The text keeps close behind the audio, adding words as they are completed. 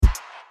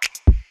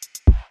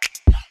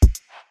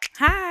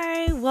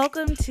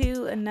Welcome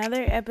to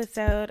another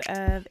episode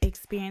of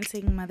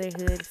Experiencing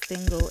Motherhood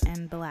Single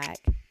and Black.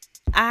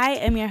 I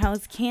am your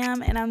host,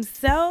 Kim, and I'm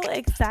so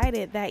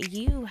excited that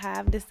you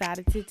have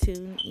decided to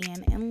tune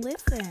in and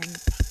listen.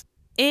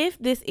 If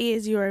this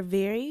is your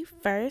very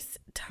first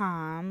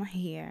time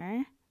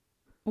here,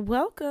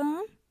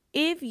 welcome.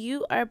 If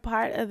you are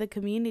part of the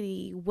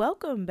community,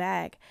 welcome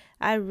back.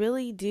 I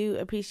really do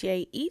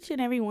appreciate each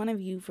and every one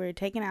of you for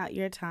taking out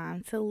your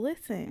time to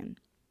listen.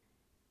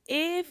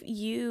 If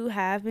you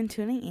have been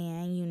tuning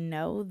in, you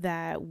know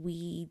that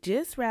we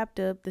just wrapped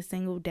up the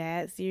Single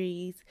Dad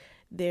series.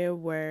 There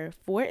were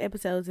 4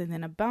 episodes and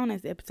then a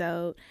bonus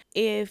episode.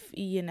 If,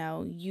 you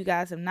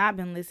guys have not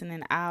been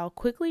listening, I'll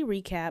quickly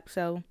recap.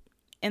 So,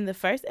 in the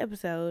first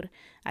episode,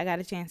 I got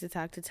a chance to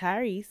talk to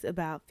Tyrese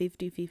about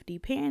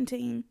 50-50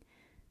 parenting.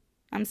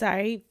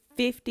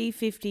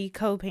 50-50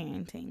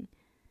 co-parenting.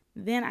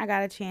 Then I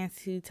got a chance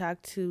to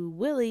talk to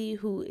Willie,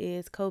 who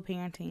is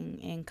co-parenting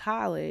in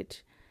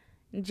college,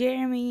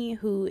 Jeremy,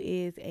 who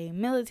is a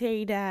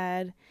military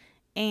dad,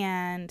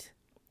 and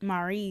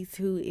Maurice,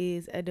 who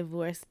is a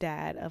divorced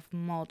dad of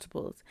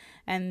multiples.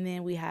 And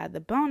then we had the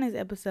bonus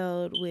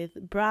episode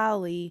with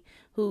Brawley,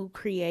 who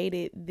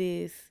created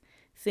this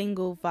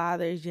Single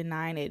Fathers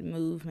United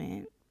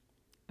movement.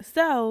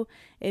 So,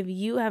 if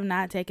you have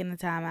not taken the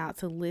time out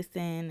to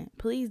listen,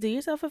 please do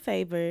yourself a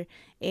favor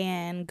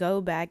and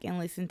go back and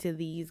listen to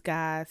these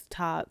guys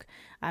talk.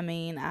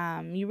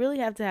 You really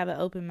have to have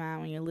an open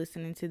mind when you're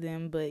listening to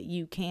them, but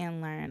you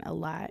can learn a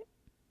lot.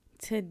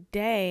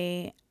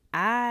 Today,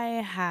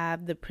 I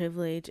have the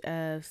privilege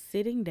of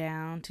sitting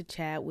down to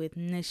chat with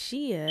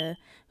Nashia,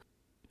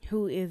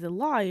 who is a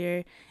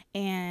lawyer,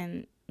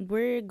 and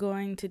we're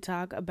going to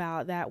talk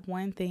about that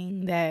one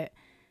thing that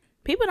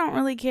people don't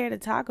really care to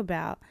talk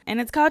about,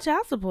 and it's called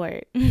child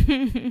support.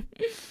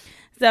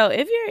 So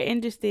if you're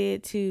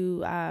interested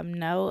to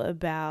know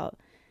about,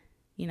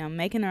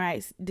 making the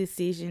right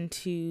decision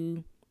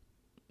to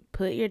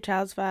put your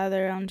child's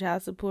father on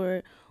child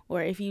support,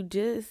 or if you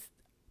just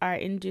are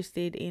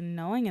interested in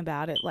knowing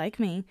about it like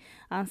me,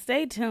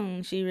 stay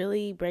tuned. She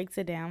really breaks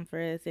it down for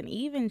us and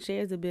even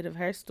shares a bit of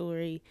her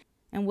story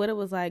and what it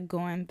was like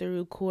going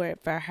through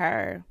court for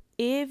her.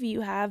 If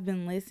you have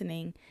been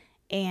listening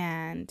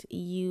and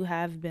you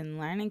have been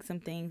learning some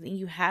things and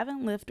you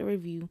haven't left a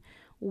review,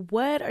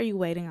 what are you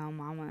waiting on,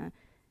 mama?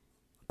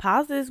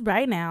 Pause this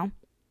right now.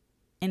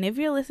 And if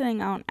you're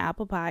listening on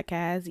Apple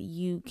Podcasts,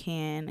 you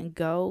can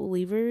go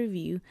leave a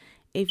review.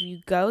 If you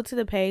go to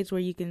the page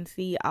where you can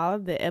see all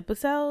of the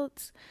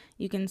episodes,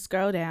 you can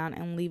scroll down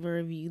and leave a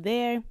review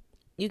there.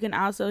 You can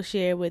also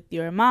share with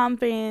your mom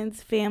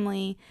friends,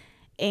 family,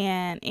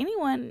 and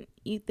anyone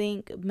you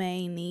think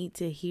may need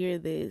to hear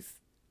this.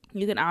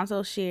 You can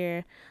also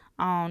share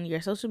on your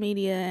social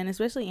media, and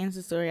especially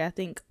Insta story. I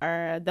think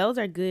those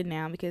are good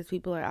now because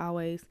people are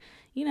always,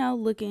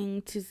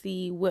 looking to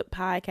see what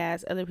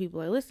podcasts other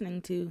people are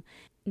listening to.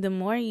 The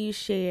more you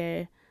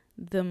share,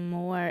 the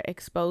more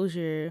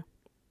exposure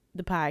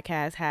the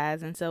podcast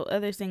has, and so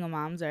other single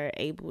moms are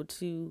able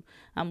to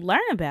learn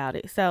about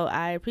it. So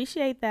I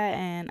appreciate that,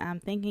 and I'm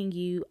thanking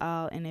you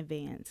all in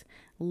advance.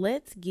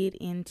 Let's get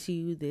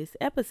into this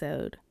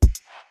episode.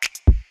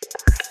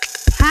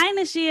 Hi,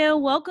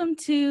 Nashia. Welcome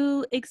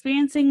to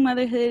Experiencing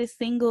Motherhood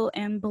Single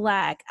and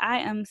Black. I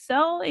am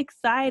so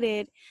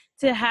excited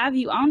to have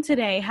you on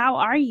today. How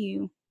are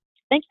you?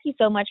 Thank you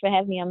so much for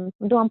having me. I'm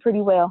doing pretty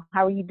well.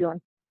 How are you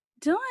doing?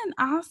 Doing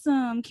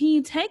awesome. Can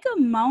you take a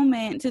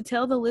moment to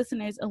tell the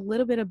listeners a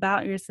little bit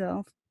about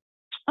yourself?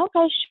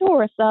 Okay,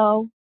 sure.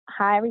 So,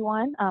 hi,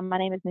 everyone. My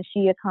name is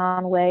Nashia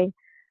Conway.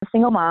 I'm a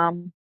single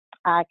mom.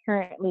 I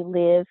currently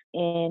live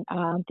in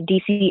the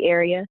D.C.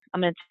 area.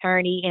 I'm an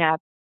attorney, and I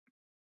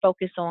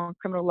focus on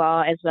criminal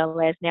law as well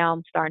as now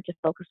I'm starting to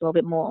focus a little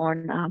bit more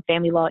on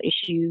family law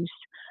issues.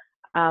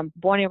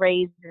 Born and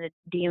raised in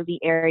the DMV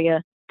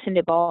area,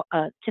 attended law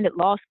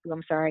school.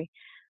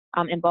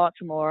 In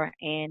Baltimore,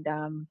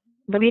 and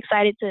really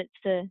excited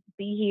to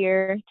be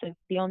here, to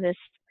be on this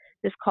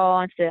call,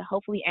 and to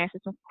hopefully answer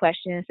some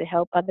questions to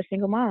help other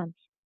single moms.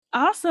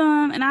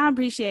 Awesome, and I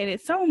appreciate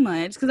it so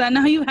much because I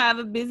know you have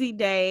a busy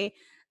day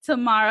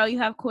tomorrow. You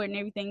have court and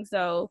everything,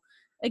 so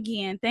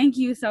again, thank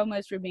you so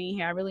much for being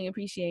here. I really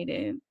appreciate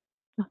it.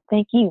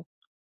 Thank you.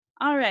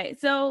 All right.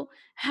 So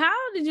how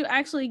did you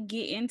actually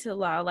get into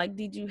law? Like,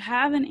 did you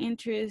have an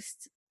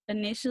interest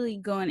initially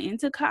going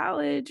into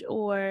college,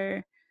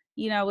 or,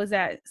 was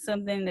that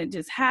something that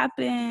just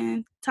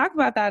happened? Talk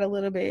about that a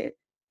little bit.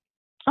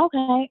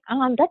 Okay.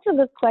 That's a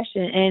good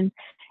question. And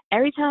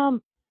every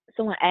time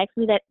someone asks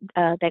me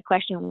that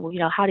question,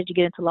 how did you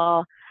get into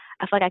law?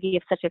 I feel like I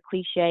give such a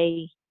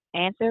cliche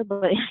answer,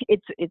 but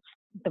it's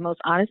the most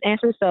honest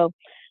answer. So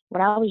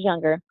when I was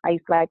younger, I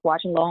used to like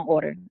watching Law and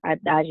Order.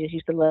 I just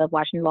used to love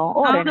watching Law and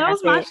Order. Oh, that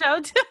was my show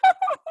too.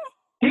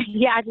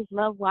 Yeah, I just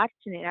love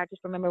watching it. I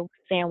just remember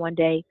saying one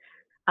day,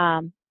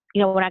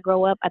 when I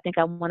grow up, I think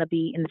I want to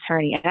be an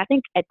attorney. And I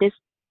think at this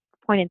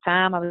point in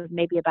time, I was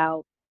maybe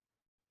about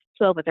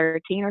 12 or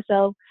 13 or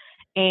so.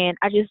 And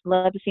I just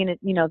loved seeing it,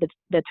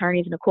 the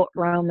attorneys in the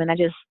courtroom. And I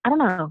don't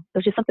know, there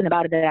was just something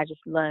about it that I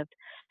just loved.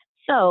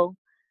 So,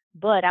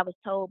 but I was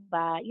told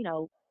by,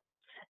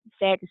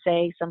 sad to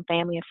say, some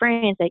family and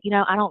friends that,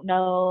 I don't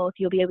know if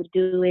you'll be able to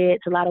do it.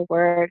 It's a lot of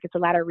work. It's a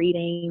lot of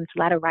reading. It's a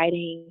lot of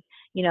writing.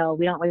 We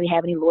don't really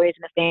have any lawyers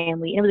in the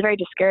family. And it was very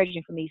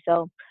discouraging for me.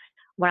 So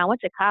when I went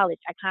to college,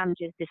 I kind of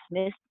just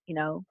dismissed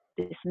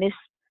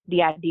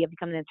the idea of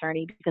becoming an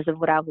attorney because of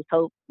what I was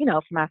told,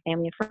 from my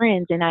family and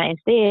friends. And I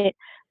instead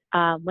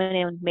went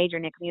in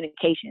majoring in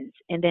communications.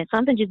 And then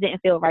something just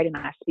didn't feel right in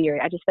my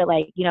spirit. I just felt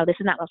like, this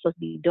is not what I'm supposed to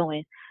be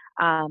doing.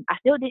 I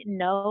still didn't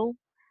know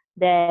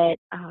that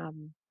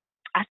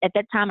at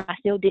that time I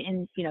still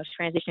didn't,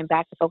 transition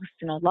back to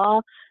focusing on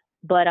law.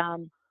 But I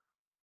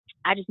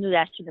just knew that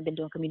I shouldn't have been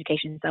doing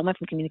communications. So I went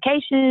from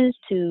communications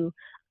to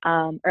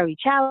early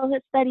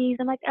childhood studies.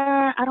 I'm like,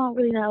 I don't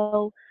really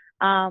know.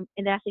 And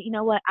then I said, you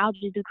know what? I'll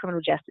just do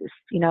criminal justice.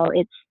 I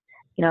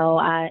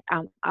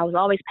was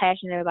always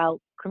passionate about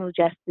criminal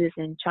justice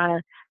and trying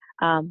to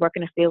work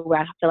in a field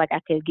where I feel like I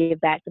could give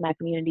back to my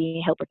community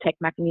and help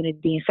protect my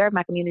community and serve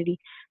my community.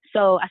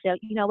 So I said,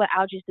 you know what?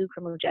 I'll just do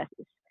criminal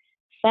justice.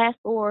 Fast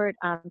forward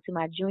to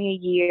my junior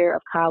year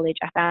of college,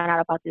 I found out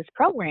about this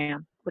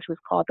program, which was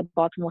called the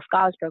Baltimore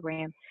Scholars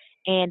Program.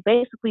 And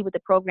basically what the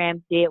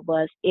program did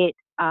was it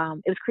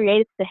was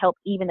created to help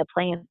even the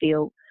playing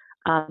field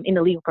in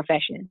the legal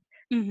profession,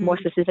 more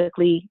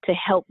specifically to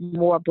help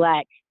more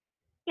Black,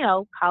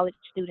 college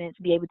students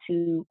be able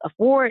to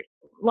afford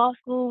law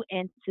school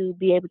and to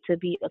be able to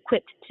be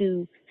equipped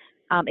to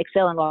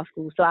excel in law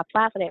school. So I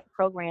applied for that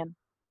program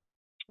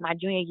my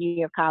junior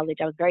year of college.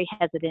 I was very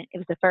hesitant. It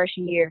was the first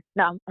year.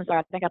 No, I'm sorry.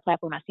 I think I applied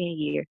for my senior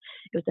year.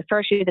 It was the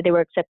first year that they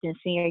were accepting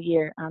senior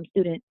year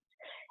students.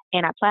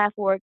 And I applied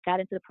for it, got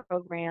into the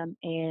program,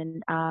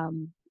 and,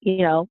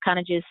 kind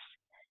of just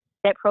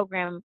that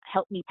program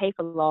helped me pay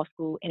for law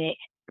school, and it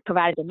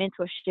provided the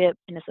mentorship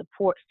and the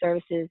support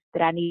services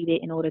that I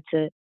needed in order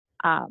to,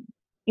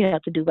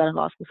 to do well in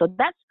law school. So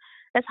that's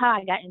how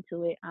I got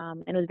into it.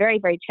 And it was very,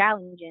 very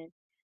challenging.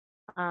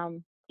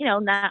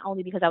 Not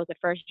only because I was a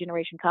first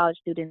generation college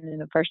student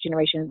and a first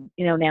generation,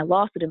 now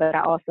law student, but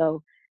I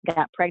also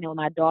got pregnant with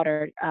my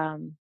daughter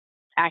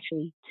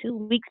actually 2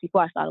 weeks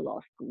before I started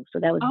law school. So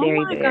that was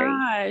very, very. Oh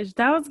my gosh,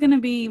 that was going to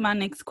be my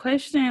next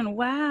question.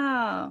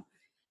 Wow.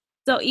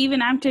 So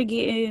even after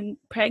getting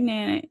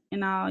pregnant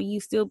and all, you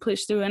still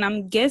pushed through. And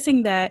I'm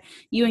guessing that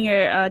you and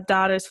your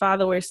daughter's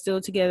father were still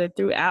together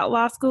throughout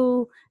law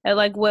school. At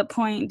what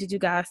point did you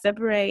guys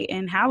separate,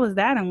 and how was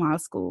that in law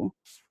school?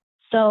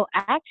 So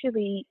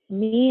actually,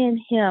 me and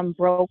him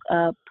broke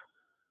up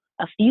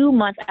a few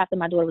months after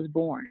my daughter was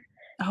born.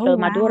 Oh, so wow.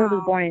 My daughter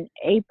was born in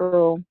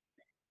April.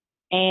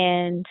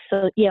 And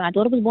so, my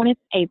daughter was born in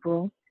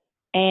April.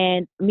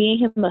 And me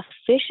and him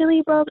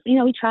officially broke.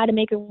 We tried to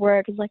make it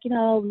work. It's like,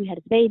 we had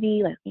a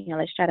baby.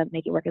 Let's try to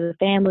make it work as a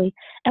family.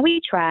 And we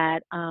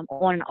tried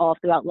on and off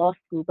throughout law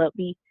school, but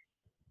we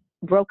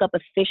broke up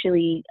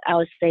officially. I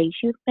would say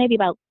she was maybe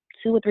about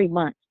 2 or 3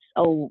 months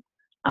old.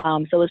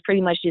 So it was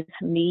pretty much just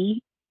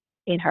me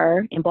and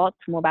her in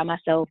Baltimore by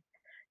myself.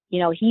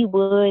 He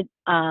would,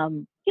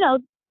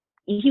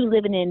 he was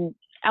living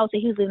I would say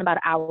he was living about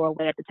an hour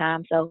away at the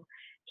time. So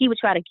he would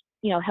try to,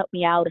 help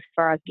me out as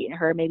far as getting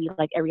her maybe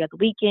every other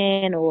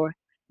weekend or,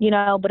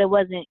 but it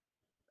wasn't,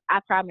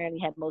 I primarily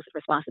had most of the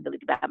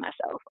responsibility by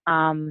myself.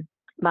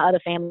 My other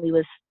family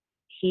was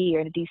here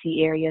in the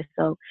DC area.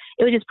 So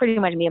it was just pretty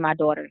much me and my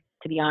daughter,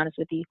 to be honest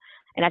with you.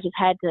 And I just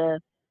had to,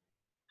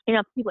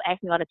 people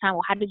ask me all the time,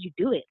 well, how did you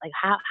do it?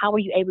 How were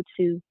you able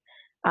to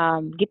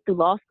get through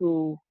law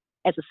school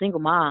as a single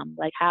mom?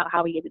 How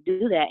are you able to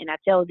do that? And I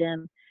tell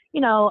them,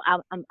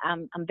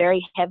 I'm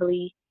very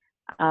heavily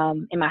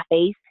in my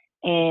faith,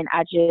 and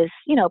I just,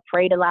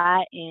 prayed a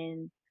lot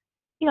and,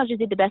 just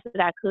did the best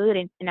that I could.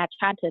 And I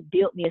tried to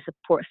build me a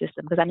support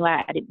system because I knew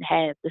I didn't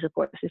have the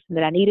support system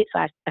that I needed. So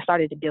I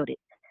started to build it.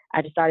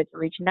 I just started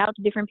reaching out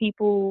to different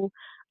people,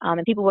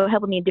 and people were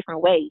helping me in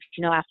different ways.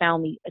 I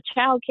found me a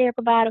child care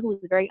provider who was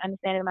very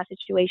understanding of my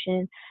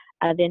situation.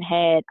 I then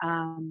had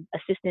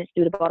assistants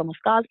through the Baltimore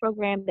Scholars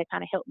Program that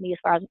kind of helped me as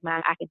far as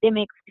my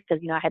academics because,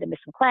 I had to miss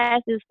some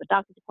classes for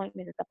doctor's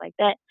appointments and stuff like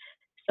that.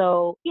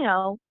 So,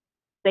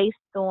 based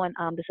on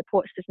the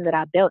support system that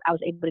I built, I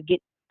was able to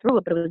get through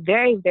it. But it was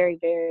very, very,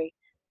 very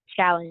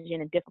challenging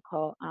and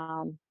difficult.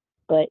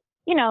 But,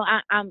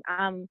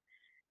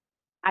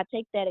 I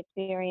take that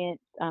experience,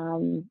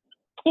 I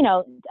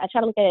try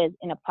to look at it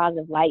in a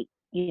positive light,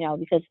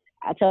 because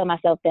I tell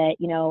myself that,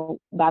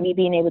 by me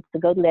being able to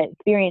go through that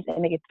experience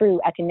and make it through,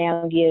 I can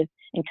now give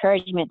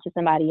encouragement to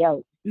somebody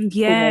else.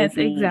 Yes,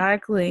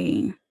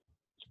 exactly.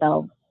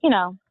 So,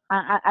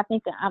 I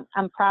think that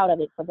I'm proud of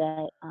it for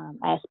that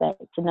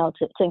aspect, to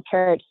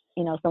encourage,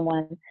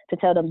 someone, to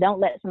tell them,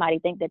 don't let somebody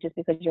think that just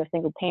because you're a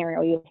single parent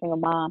or you're a single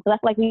mom. So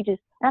that's I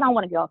don't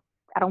want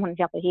to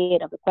jump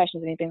ahead of the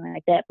questions or anything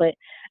like that, but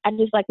I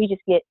just we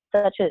just get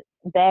such a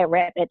bad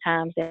rap at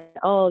times that,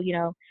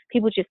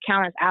 people just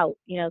count us out,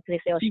 because they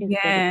say, oh, she's a single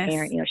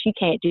parent, she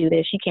can't do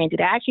this, she can't do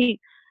that. Actually,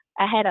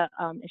 I had a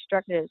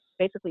instructor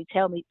basically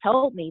told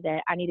me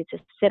that I needed to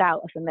sit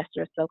out a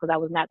semester or so because I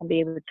was not going to be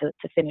able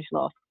to finish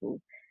law school,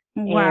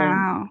 and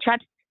Wow.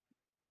 tried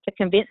to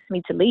convince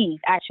me to leave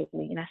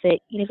actually. And I said,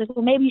 he's like,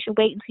 well, maybe you should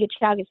wait until your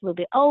child gets a little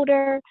bit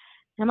older. And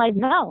I'm like,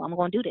 no, I'm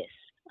going to do this.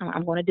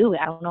 I'm going to do it.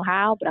 I don't know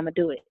how, but I'm going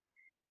to do it.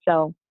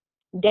 So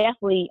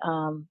definitely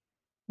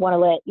want to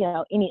let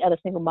any other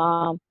single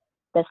mom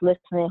that's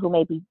listening who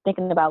may be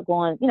thinking about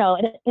going,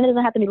 and it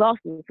doesn't have to be law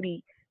school. It could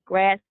be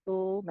grad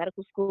school,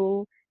 medical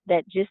school.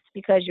 That just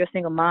because you're a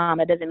single mom,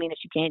 that doesn't mean that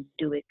you can't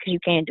do it, because you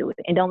can do it.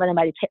 And don't let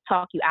anybody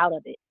talk you out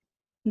of it.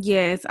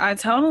 Yes, I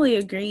totally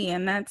agree.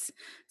 And that's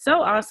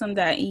so awesome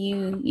that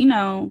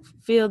you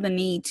feel the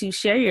need to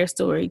share your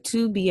story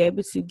to be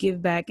able to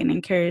give back and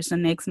encourage the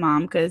next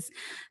mom. Because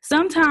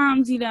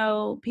sometimes,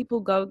 people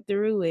go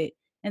through it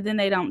and then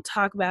they don't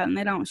talk about it and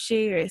they don't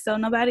share it. So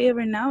nobody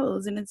ever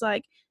knows. And it's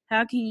like,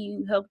 how can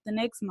you help the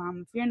next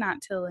mom if you're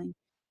not telling,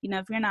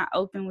 if you're not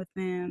open with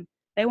them,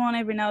 they won't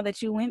ever know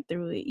that you went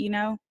through it.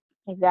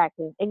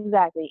 Exactly. And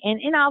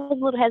I was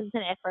a little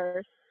hesitant at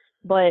first,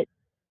 but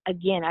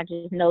again, I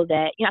just know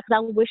that, because I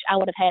wish I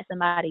would have had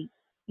somebody,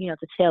 to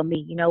tell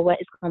me, what,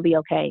 it's going to be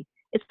okay.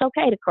 It's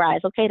okay to cry.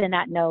 It's okay to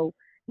not know,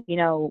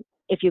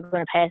 if you're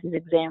going to pass this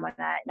exam or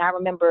not. And I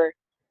remember,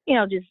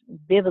 just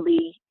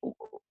vividly,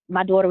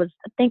 my daughter was,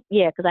 I think,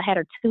 because I had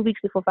her 2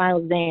 weeks before final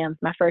exams,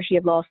 my first year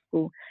of law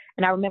school.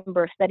 And I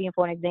remember studying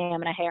for an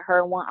exam, and I had her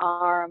in one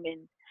arm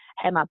and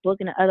had my book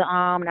in the other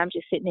arm, and I'm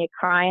just sitting there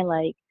crying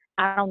like,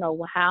 I don't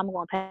know how I'm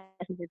going to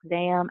pass this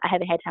exam. I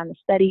haven't had time to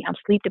study. I'm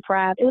sleep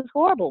deprived. It was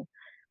horrible.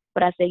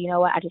 But I said, you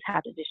know what? I just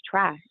have to just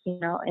try,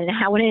 And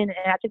I went in and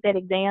I took that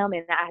exam,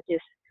 and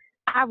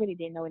I really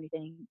didn't know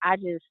anything.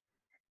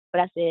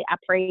 But I said, I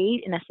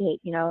prayed and I said,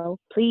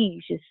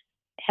 please just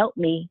help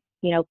me,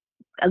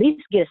 at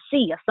least get a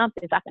C or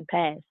something so I can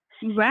pass.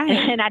 Right.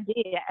 And I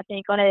did. I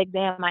think on that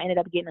exam, I ended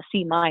up getting a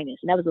C minus,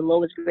 and that was the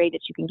lowest grade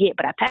that you can get.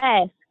 But I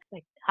passed.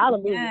 Like,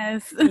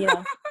 hallelujah.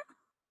 Yes.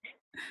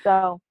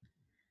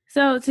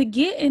 So to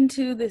get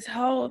into this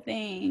whole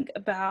thing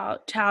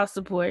about child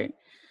support,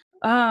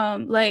 I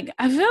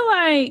feel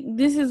like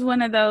this is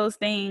one of those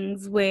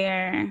things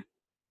where,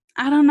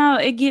 I don't know,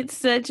 it gets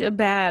such a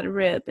bad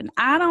rip, and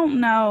I don't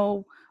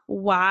know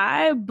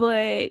why,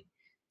 but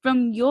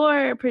from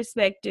your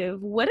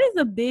perspective, what is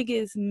the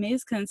biggest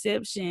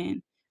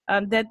misconception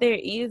that there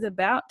is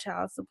about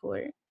child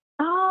support?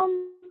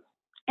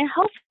 And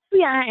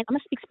hopefully I'm going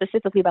to speak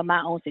specifically about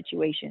my own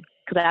situation,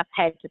 because I've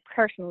had to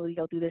personally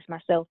go through this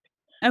myself.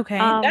 Okay,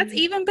 that's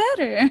even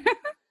better.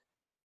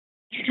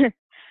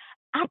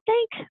 I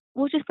think,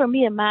 well, just for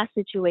me and my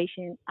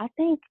situation, I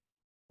think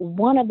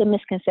one of the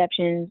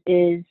misconceptions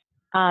is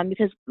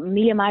because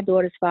me and my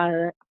daughter's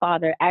father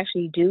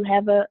actually do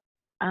have a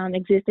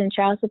existing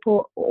child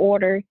support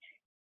order,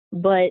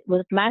 but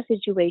with my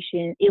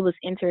situation, it was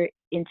entered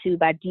into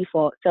by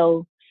default.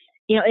 So,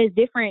 it's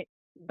different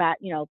by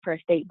per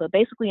state, but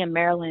basically in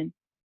Maryland,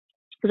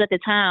 because at the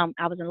time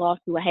I was in law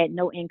school, I had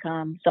no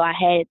income, so I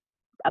had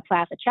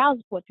applied for child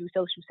support through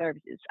social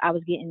services. I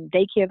was getting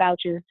daycare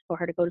vouchers for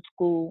her to go to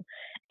school,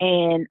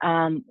 and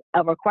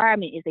a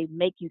requirement is they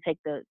make you take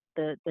the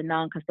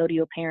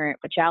non-custodial parent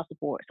for child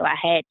support. So I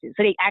had to.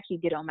 So they actually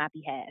did it on my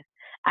behalf.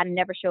 I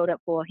never showed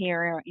up for a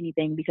hearing or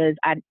anything because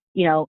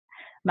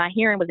my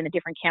hearing was in a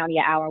different county,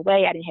 an hour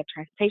away. I didn't have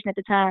transportation at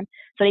the time,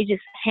 so they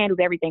just handled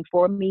everything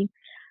for me.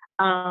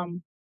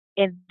 And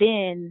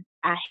then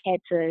I had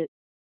to,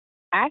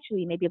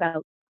 actually, maybe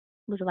about,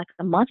 was it like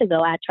a month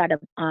ago, I tried to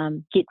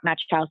get my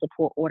child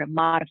support order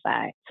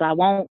modified. So I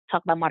won't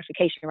talk about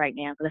modification right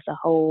now because that's a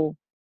whole,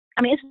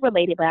 it's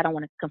related, but I don't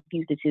want to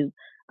confuse the two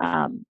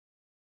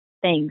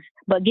things.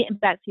 But getting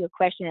back to your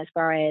question as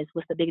far as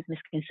what's the biggest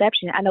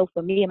misconception, I know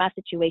for me in my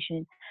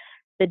situation,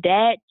 the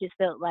dad just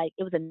felt like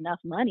it was enough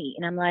money.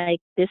 And I'm like,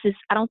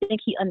 I don't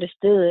think he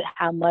understood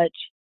how much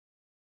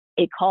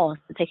it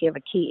costs to take care of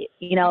a kid,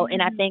 Mm-hmm.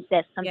 And I think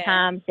that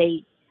sometimes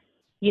they,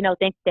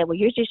 think that, well,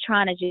 you're just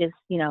trying to just,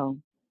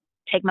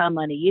 take my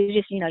money. You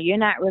just, you're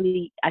not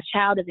really, a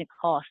child doesn't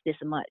cost this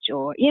much,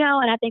 or,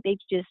 and I think they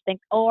just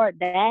think, or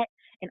that,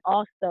 and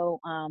also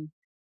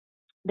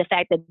the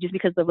fact that just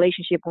because the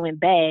relationship went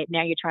bad,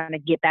 now you're trying to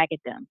get back at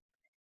them.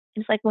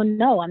 And it's like, well,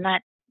 no, I'm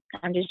not.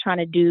 I'm just trying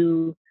to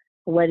do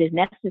what is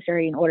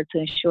necessary in order to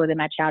ensure that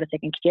my child is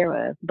taken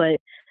care of. But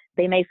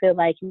they may feel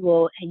like,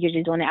 well, you're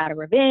just doing it out of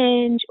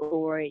revenge,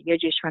 or you're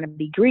just trying to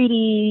be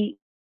greedy,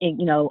 and,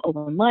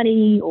 over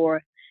money,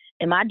 or.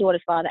 And my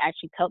daughter's father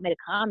actually made a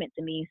comment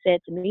to me and said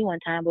to me one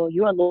time, well,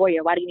 you're a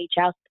lawyer. Why do you need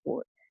child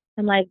support?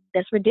 I'm like,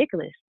 that's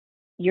ridiculous.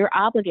 You're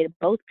obligated.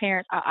 Both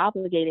parents are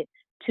obligated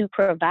to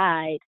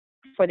provide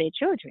for their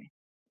children,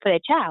 for their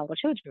child or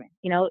children.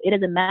 It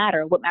doesn't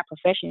matter what my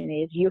profession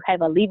is. You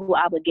have a legal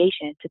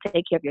obligation to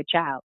take care of your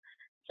child.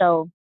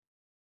 So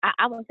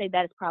I would say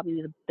that is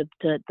probably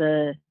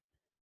the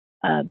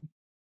I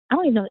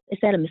don't even know, is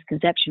that a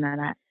misconception or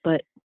not,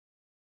 but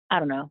I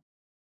don't know.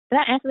 Did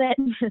I answer that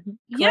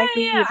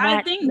correctly? Yeah. If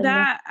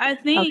not, I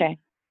think okay.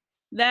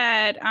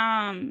 that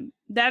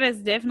that is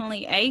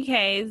definitely a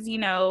case,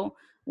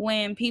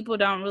 when people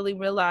don't really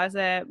realize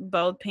that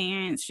both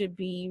parents should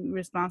be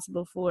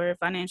responsible for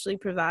financially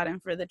providing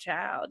for the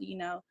child.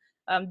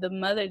 The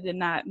mother did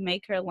not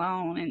make her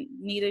loan, and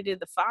neither did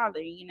the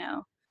father.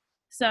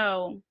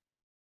 So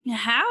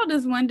how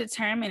does one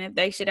determine if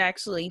they should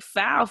actually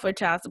file for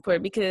child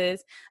support?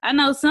 Because I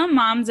know some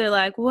moms are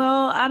like,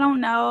 well, I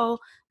don't know.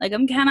 Like,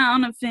 I'm kind of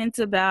on the fence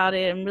about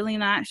it. I'm really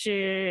not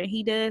sure.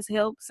 He does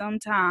help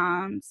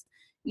sometimes.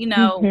 Hmm.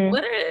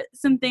 What are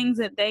some things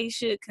that they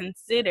should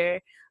consider?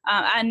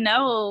 I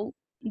know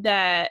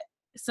that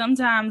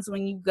sometimes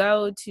when you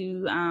go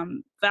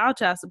to file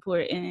child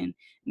support and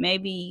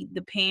maybe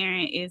the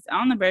parent is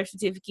on the birth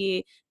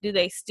certificate, do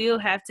they still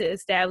have to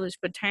establish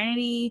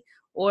paternity?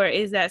 Or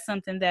is that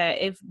something that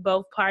if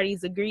both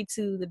parties agree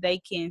to, that they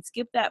can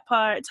skip that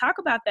part? Talk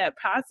about that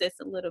process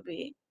a little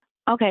bit.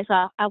 Okay,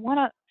 so I want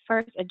to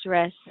first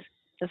address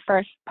the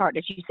first part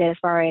that you said as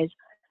far as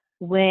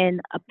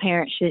when a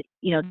parent should,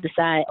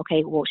 decide,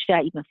 okay, well, should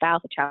I even file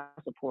for child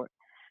support?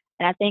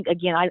 And I think,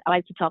 again, I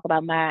like to talk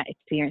about my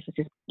experience, which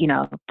is,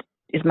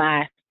 is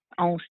my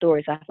own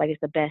story. So I feel like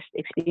it's the best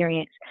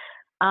experience.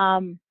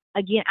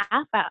 Again,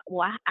 I filed,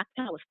 well, I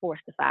kind of was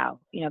forced to file,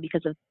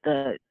 because of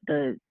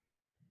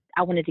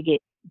I wanted to get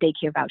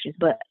daycare vouchers.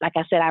 But like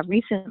I said, I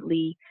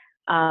recently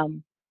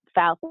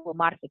filed for a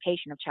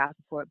modification of child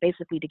support,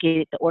 basically to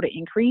get the order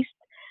increased.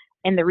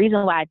 And the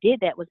reason why I did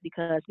that was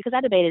because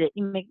I debated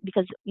it,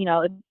 because,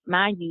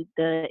 mind you,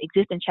 the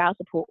existing child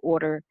support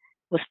order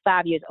was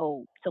 5 years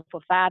old. So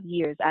for 5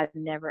 years, I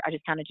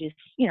just kind of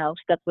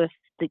stuck with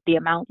the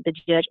amount the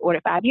judge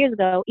ordered 5 years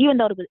ago, even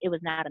though it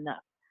was not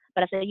enough.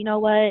 But I said, you know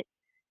what?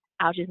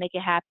 I'll just make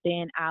it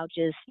happen. I'll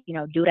just,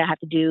 do what I have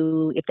to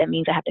do. If that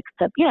means I have to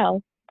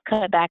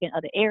cut back in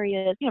other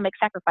areas, make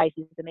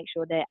sacrifices to make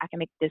sure that I can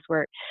make this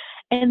work.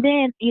 And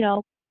then,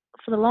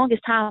 for the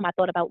longest time, I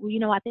thought about,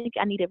 well, I think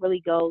I need to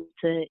really go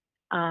to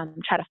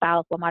try to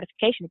file for a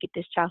modification to get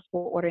this child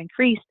support order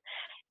increased.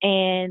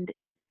 And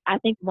I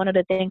think one of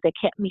the things that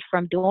kept me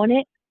from doing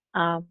it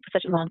for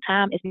such a long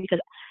time is because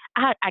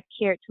I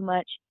cared too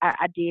much.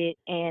 I did,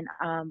 and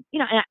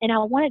and I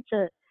wanted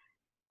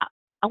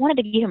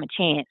to give him a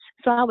chance.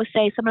 So I would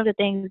say some of the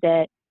things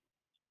that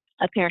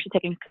a parent should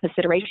take into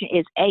consideration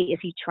is A, is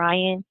he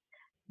trying?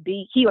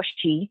 B, he or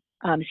she,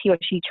 is he or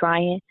she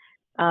trying?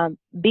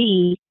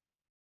 B,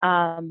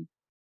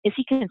 is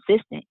he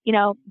consistent?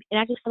 And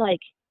I just feel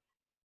like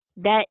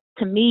that,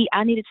 to me,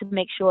 I needed to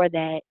make sure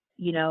that,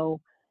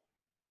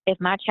 if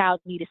my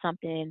child needed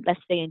something, let's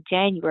say in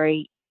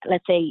January,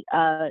 let's say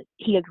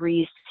he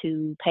agrees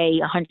to pay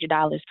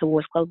 $100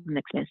 towards clothing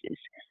expenses.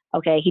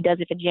 Okay, he does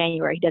it for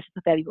January, he does it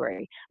for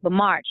February, but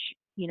March,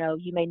 you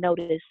may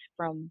notice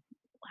from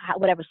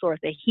whatever source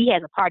that he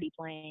has a party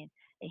plan,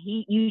 and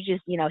he's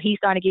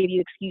starting to give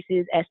you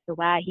excuses as to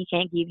why he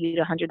can't give you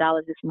the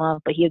 $100 this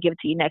month, but he'll give it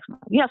to you next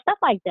month. Stuff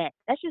like that.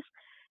 That's just,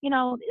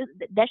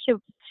 that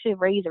should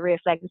raise a red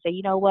flag and say,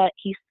 you know what,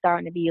 he's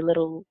starting to be a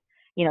little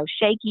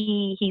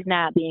shaky. He's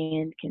not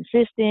being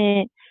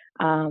consistent.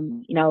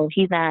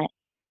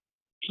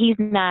 He's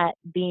not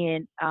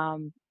being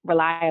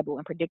reliable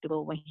and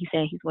predictable when he's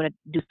saying he's going to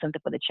do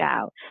something for the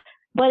child.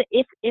 But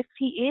if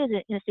he is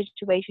in a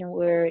situation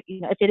where,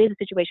 if it is a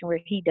situation where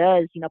he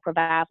does,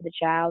 provide for the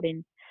child,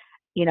 and,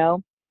 you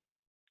don't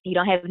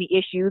have any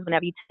issues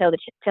whenever you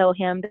tell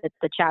him that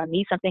the child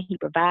needs something, he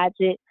provides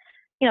it,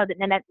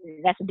 then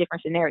that's a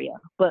different scenario.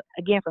 But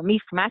again, for me,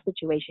 for my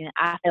situation,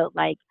 I felt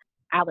like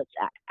I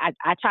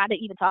tried to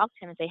even talk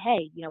to him and say,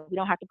 hey, we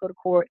don't have to go to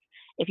court.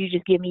 If you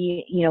just give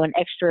me, an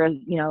extra,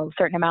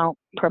 certain amount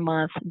per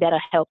month, that'll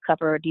help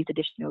cover these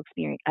additional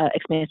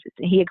expenses.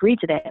 And he agreed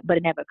to that, but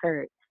it never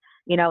occurred.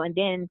 And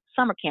then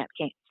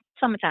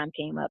summertime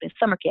came up, and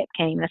summer camp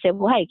came, and I said,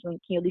 well, hey, can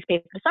you at least pay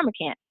for the summer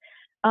camp?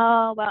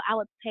 Well, I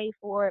would pay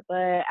for it,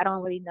 but I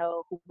don't really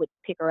know who would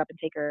pick her up and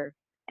take her.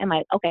 I'm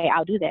like, okay,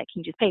 I'll do that. Can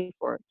you just pay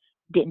for it?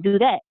 Didn't do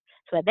that.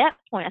 So at that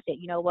point, I said,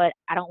 you know what?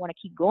 I don't want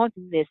to keep going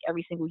through this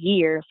every single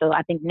year. So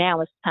I think now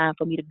it's time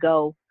for me to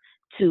go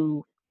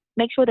to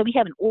make sure that we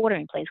have an order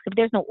in place. Because if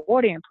there's no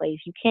order in place,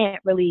 you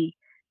can't really,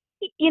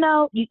 you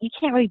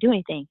can't really do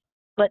anything.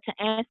 But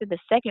to answer the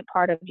second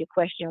part of your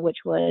question, which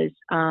was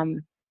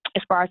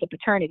as far as the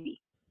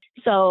paternity.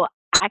 So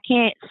I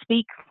can't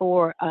speak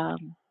for,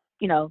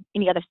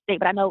 any other state,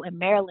 but I know in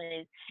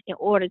Maryland, in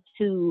order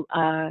to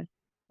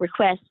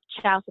request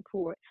child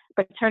support,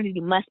 paternity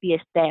must be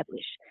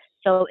established.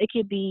 So it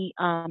could be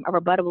a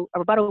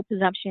rebuttable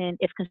presumption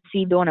if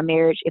conceived during a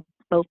marriage, if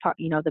both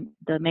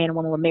the man and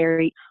woman were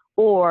married,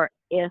 or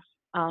if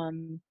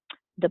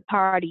the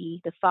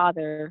party, the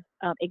father,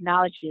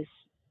 acknowledges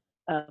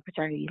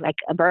paternity, like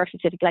a birth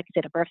certificate, like you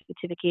said, a birth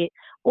certificate,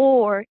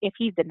 or if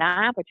he's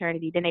denying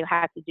paternity, then they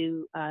have to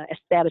do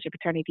establish a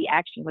paternity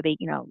action where they,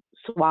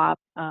 swap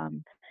to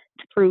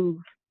prove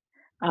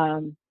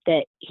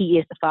that he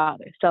is the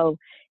father. So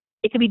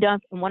it can be done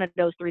in one of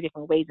those three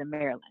different ways in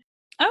Maryland.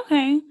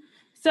 Okay.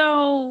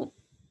 So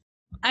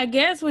I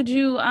guess would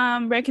you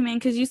recommend,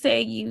 because you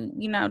say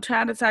you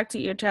try to talk to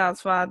your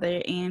child's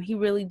father and he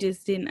really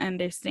just didn't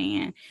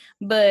understand,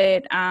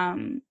 but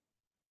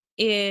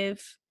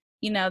if,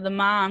 the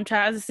mom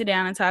tries to sit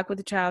down and talk with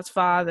the child's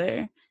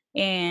father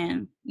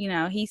and,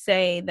 he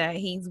say that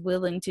he's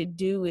willing to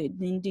do it,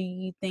 then do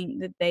you think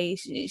that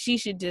she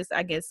should just,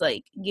 I guess,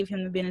 like, give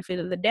him the benefit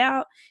of the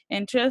doubt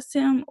and trust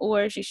him,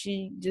 or should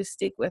she just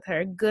stick with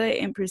her gut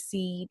and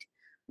proceed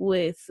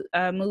with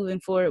moving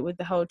forward with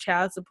the whole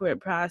child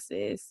support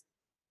process?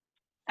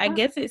 I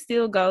guess it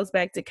still goes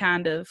back to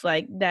kind of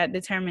like that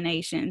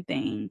determination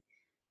thing,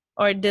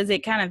 or does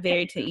it kind of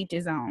vary to each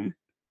his own?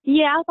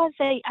 Yeah, I was about to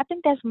say, I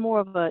think that's more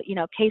of a,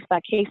 case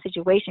by case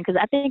situation, because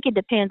I think it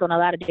depends on a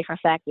lot of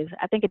different factors.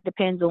 I think it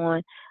depends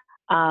on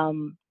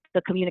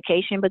the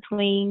communication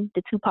between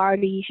the two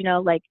parties,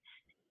 like,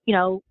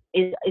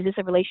 is this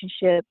a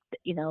relationship,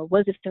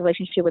 was this a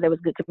relationship where there was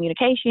good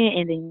communication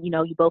and then,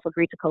 you both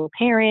agreed to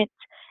co-parent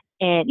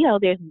and,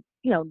 there's,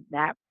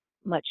 not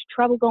much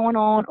trouble going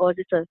on, or is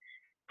this a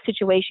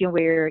situation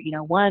where,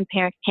 one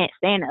parent can't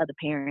stand the other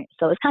parent?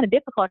 So it's kind of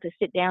difficult to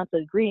sit down to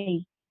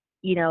agree,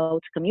 to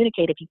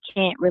communicate if you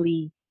can't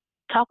really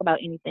talk about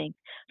anything.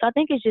 So I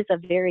think it's just a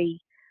very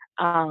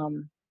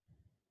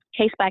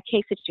case by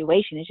case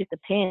situation. It just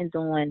depends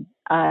on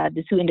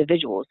the two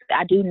individuals.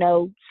 I do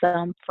know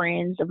some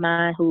friends of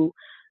mine who've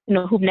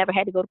never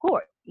had to go to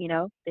court.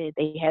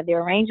 They have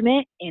their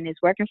arrangement and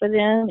it's working for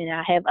them. And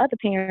I have other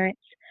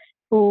parents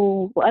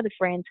other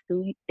friends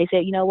who they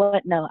said, you know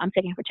what, no, I'm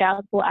taking him for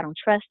child support. I don't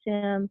trust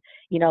him.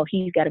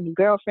 He's got a new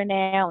girlfriend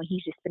now and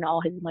he's just spending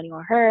all his money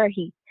on her.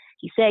 He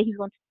said he's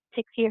going to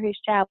take care of his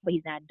child, but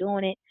he's not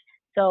doing it.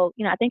 So,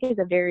 I think it's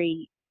a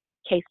very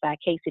case by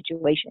case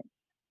situation.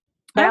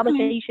 But I would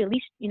say you should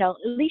at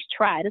least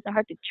try. It doesn't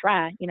hurt to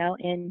try,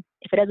 and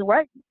if it doesn't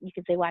work, you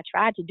can say, well, I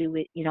tried to do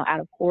it, out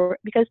of court,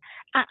 because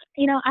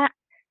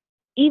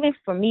even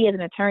for me as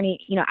an attorney,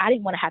 I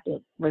didn't want to have to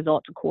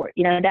resort to court,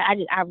 that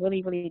I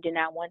really, really did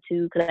not want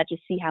to, because I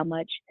just see how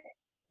much,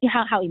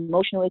 how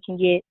emotional it can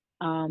get.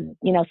 So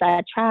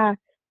I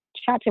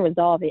try to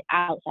resolve it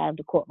outside of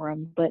the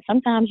courtroom, but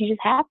sometimes you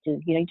just have to,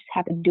 you just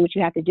have to do what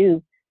you have to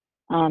do.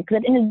 Because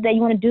at the end of the day,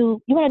 you want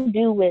to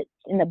do what's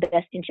in the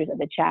best interest of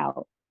the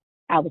child.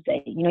 I would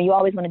say, you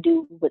always want to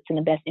do what's in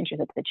the best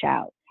interest of the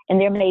child. And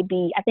there may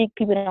be, I think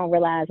people don't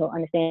realize or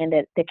understand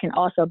that there can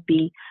also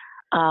be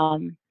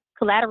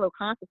collateral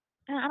consequences.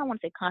 I don't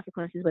want to say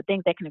consequences, but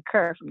things that can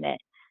occur from that.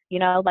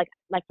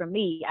 Like for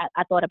me,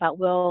 I thought about,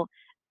 well,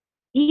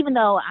 even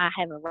though I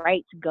have a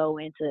right to go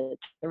into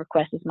to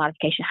request this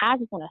modification, how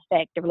is this going to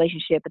affect the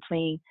relationship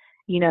between,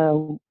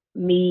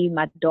 me,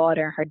 my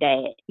daughter, and her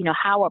dad?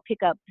 How are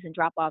pickups and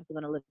drop-offs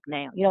going to look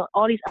now?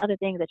 All these other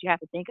things that you have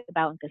to think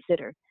about and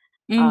consider.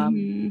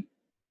 Mm-hmm.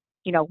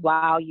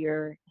 While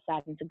you're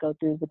deciding to go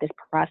through with this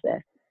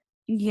process.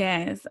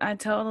 Yes, I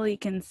totally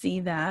can see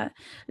that.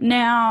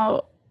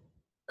 Now,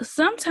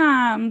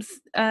 sometimes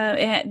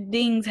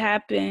things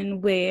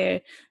happen where,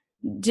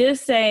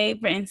 just say,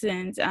 for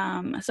instance,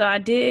 so I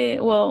did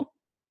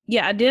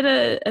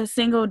a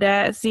single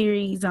dad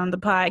series on the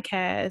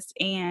podcast,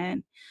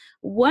 and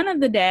one of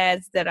the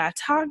dads that I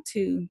talked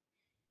to,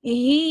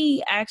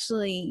 he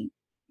actually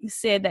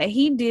said that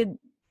he did,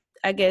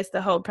 I guess,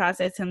 the whole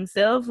process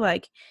himself.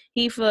 Like,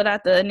 he filled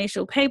out the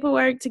initial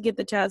paperwork to get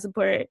the child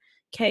support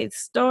case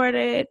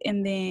started,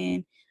 and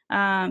then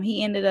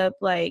he ended up,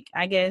 like,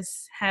 I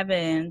guess,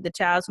 having the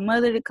child's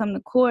mother to come to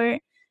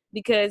court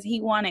because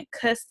he wanted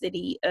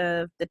custody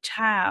of the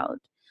child.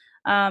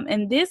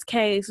 In this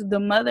case, the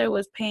mother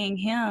was paying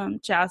him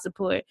child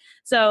support.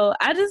 So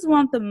I just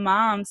want the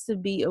moms to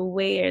be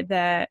aware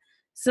that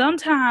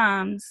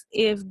sometimes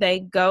if they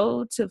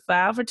go to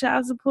file for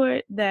child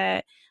support,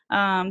 that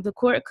the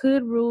court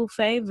could rule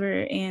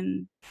favor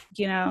in,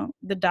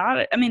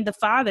 the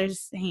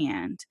father's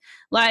hand.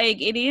 Like,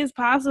 it is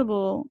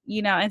possible,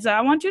 and so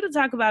I want you to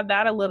talk about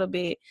that a little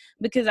bit,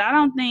 because I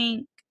don't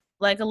think,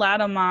 like, a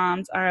lot of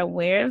moms are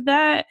aware of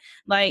that.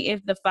 Like,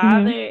 if the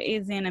father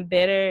is in a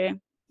better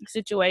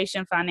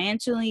situation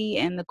financially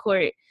and the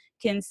court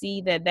can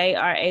see that they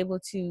are able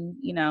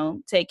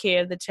to, take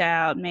care of the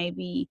child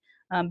maybe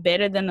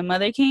better than the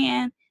mother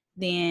can,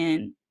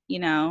 then,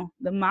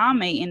 the mom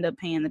may end up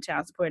paying the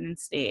child support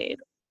instead.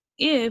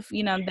 If,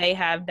 they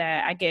have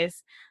that, I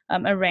guess,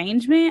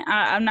 arrangement.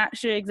 I'm not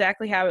sure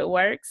exactly how it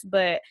works,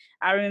 but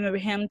I remember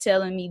him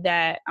telling me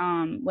that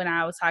when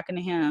I was talking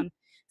to him.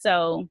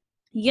 So,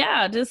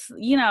 yeah, just,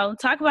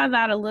 talk about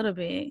that a little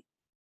bit.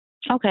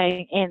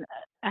 Okay. And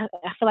I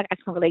feel like I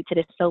can relate to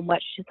this so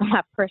much. It's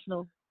my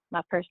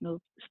personal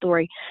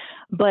story.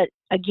 But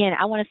again,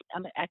 I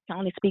can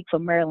only speak for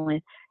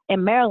Maryland.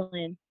 In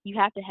Maryland, you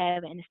have to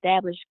have an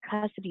established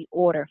custody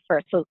order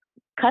first. So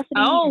custody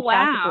and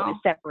child support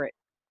is separate.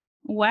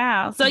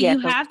 Wow. So you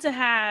have to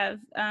have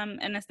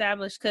an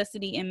established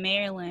custody in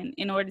Maryland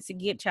in order to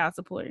get child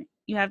support.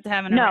 You have to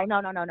have an No.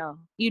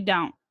 You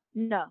don't.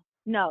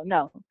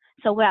 No.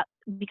 So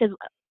because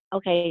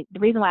the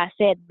reason why I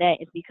said that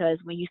is because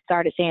when you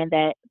started saying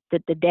that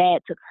the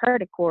dad took her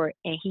to court,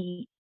 and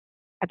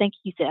I think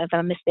you said, if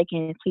I'm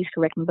mistaken, please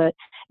correct me, but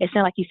it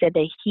sounded like you said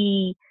that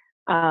he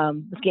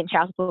was getting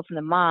child support from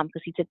the mom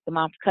because he took the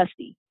mom for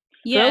custody.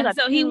 Yeah,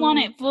 so he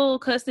wanted full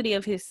custody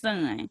of his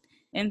son.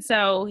 And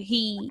so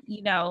he,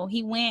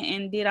 he went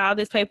and did all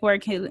this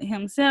paperwork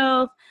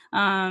himself.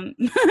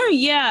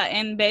 Yeah,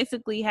 and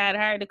basically had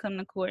her to come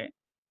to court.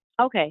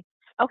 Okay.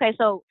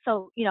 So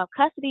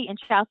custody and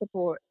child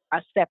support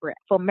are separate.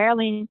 For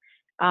Maryland,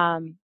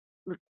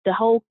 the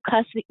whole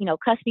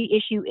custody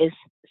issue is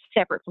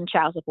separate from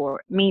child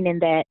support, meaning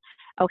that,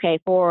 okay,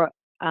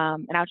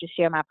 and I'll just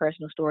share my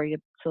personal story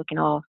so we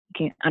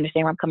can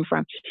understand where I'm coming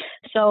from.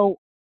 So,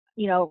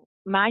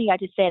 mind you, I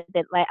just said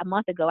that like a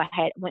month ago I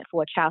had went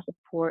for a child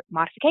support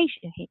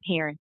modification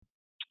hearing,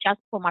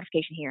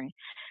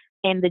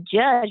 and the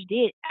judge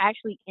did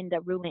actually end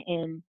up ruling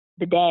in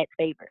the dad's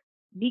favor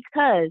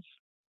because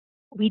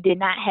we did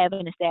not have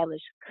an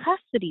established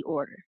custody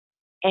order.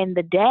 And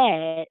the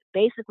dad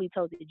basically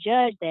told the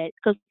judge that,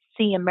 because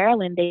see, in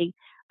Maryland, they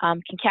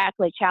can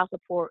calculate child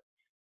support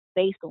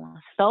based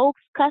on sole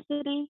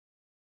custody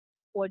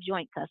or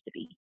joint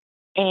custody.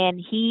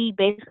 And he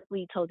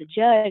basically told the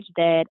judge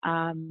that,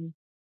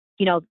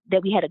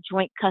 that we had a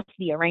joint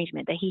custody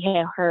arrangement, that he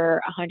had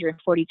her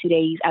 142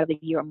 days out of the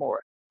year or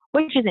more,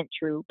 which isn't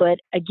true. But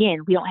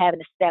again, we don't have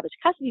an established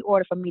custody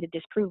order for me to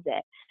disprove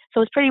that.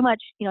 So it's pretty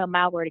much,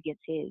 my word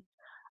against his.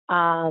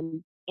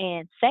 And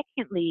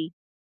secondly,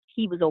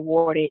 he was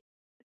awarded,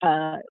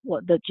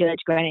 the judge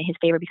granted his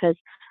favor because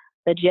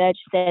the judge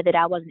said that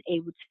I wasn't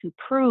able to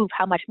prove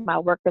how much my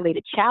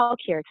work-related child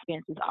care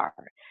expenses are.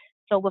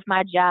 So with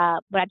my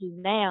job, what I do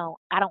now,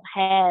 I don't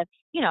have,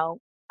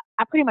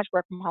 I pretty much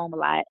work from home a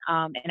lot,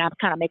 and I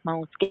kind of make my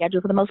own schedule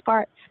for the most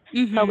part.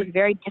 Mm-hmm. So it's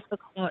very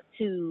difficult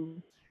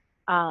to,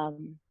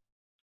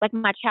 like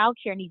my child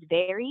care needs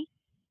vary.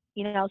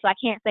 So I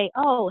can't say,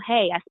 oh,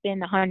 hey, I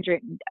spend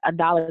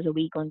 $100 a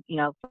week on,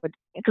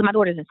 because my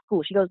daughter's in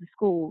school. She goes to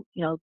school,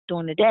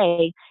 during the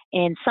day.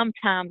 And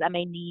sometimes I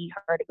may need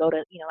her to go to,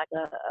 like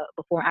a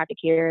before and after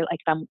care, like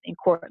if I'm in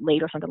court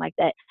late or something like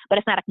that. But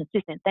it's not a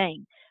consistent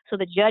thing. So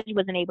the judge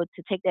wasn't able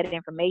to take that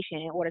information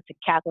in order to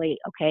calculate,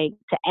 okay,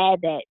 to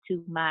add that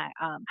to my,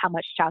 how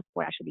much child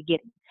support I should be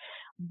getting.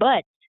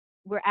 But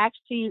we're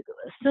actually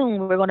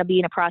soon we're going to be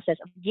in a process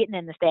of getting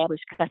an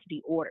established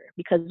custody order,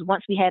 because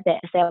once we have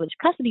that established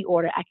custody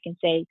order, I can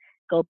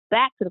go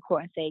back to the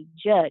court and say,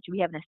 judge, we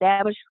have an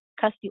established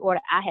custody order.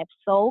 I have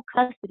sole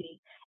custody,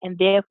 and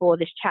therefore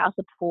this child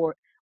support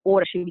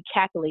order should be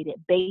calculated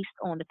based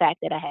on the fact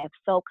that I have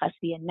sole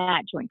custody and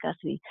not joint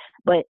custody.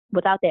 But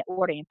without that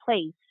order in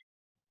place,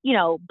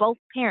 both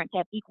parents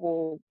have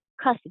equal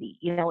custody.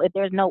 If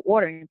there's no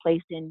order in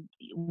place, then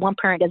one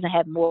parent doesn't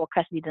have more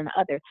custody than the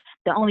other.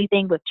 The only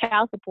thing with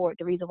child support,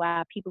 the reason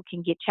why people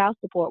can get child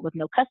support with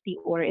no custody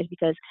order is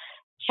because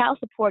child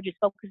support just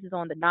focuses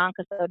on the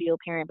non-custodial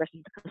parent versus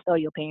the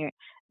custodial parent,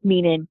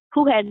 meaning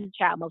who has the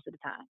child most of the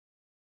time.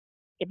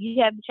 If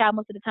you have the child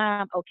most of the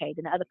time, okay,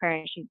 then the other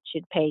parent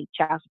should pay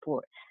child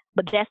support.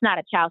 But that's not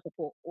a child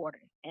support order.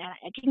 And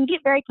it can get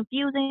very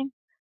confusing,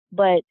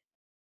 but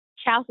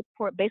child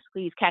support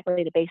basically is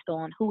calculated based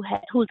on who's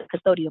a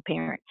custodial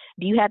parent.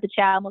 Do you have the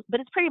child? But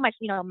it's pretty much,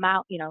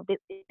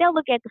 they'll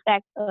look at the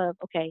fact of,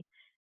 okay,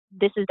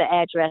 this is the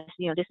address,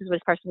 this is where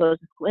this person goes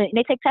to school. And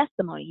they take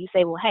testimony. You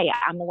say, well, hey,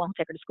 I'm the one who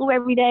take her to school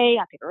every day.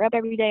 I pick her up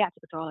every day. I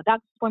take her to all the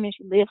doctor's appointments.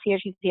 She lives here.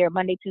 She's here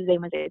Monday, Tuesday,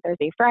 Wednesday,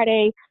 Thursday,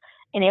 Friday.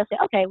 And they'll say,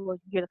 okay, well,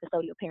 you're the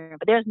custodial parent.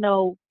 But there's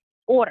no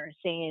order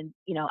saying,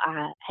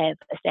 I have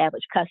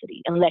established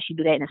custody, unless you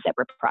do that in a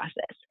separate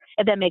process,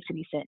 if that makes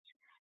any sense.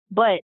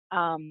 But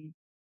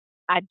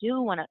I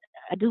do want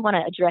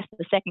to address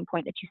the second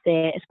point that you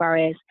said, as far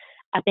as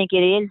I think it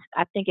is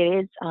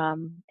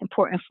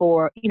important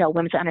for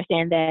women to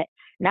understand that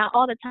not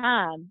all the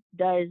time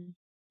does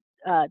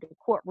the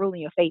court rule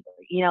in your favor.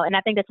 And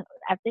I think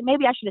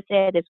maybe I should have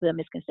said this with a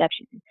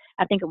misconception.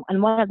 I think,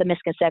 and one of the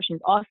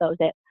misconceptions also is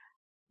that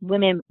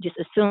women just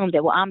assume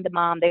that, well, I'm the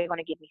mom, they're going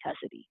to give me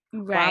custody.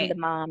 Right. Or I'm the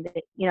mom,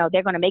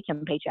 they're going to make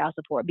him pay child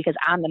support because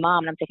I'm the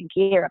mom and I'm taking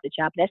care of the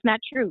child. But that's not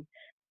true.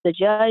 The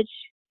judge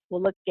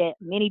will look at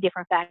many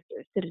different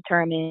factors to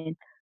determine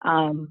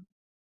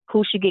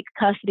who should get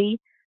custody.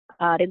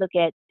 They look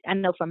at, I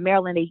know from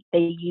Maryland,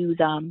 they use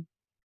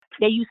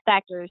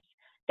factors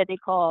that they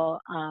call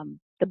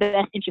the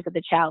best interest of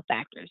the child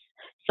factors.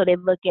 So they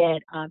look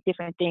at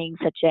different things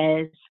such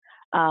as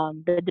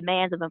the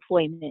demands of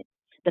employment,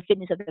 the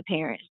fitness of the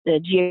parents, the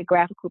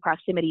geographical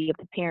proximity of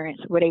the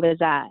parents where they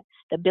reside,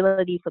 the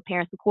ability for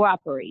parents to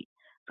cooperate,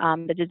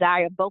 the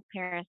desire of both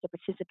parents to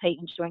participate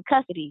in joint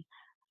custody,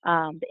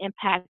 the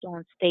impact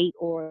on state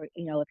or,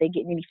 if they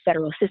get any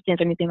federal assistance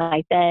or anything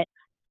like that.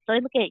 So they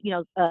look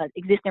at,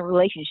 existing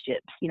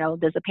relationships.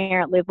 Does a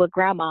parent live with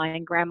grandma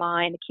and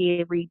the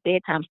kid read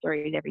bedtime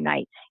stories every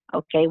night?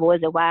 Okay, well,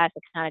 is it wise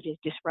to kind of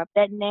just disrupt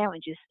that now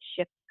and just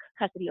shift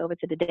custody over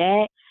to the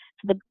dad?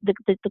 So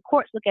the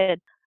courts look at,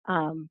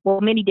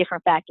 many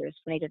different factors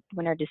when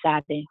they're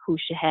deciding who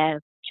should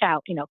have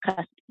child,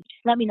 custody.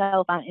 Just let me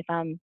know if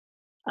I'm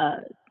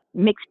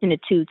mixing the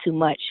two too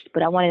much,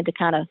 but I wanted to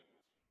kind of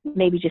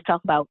maybe just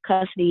talk about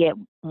custody at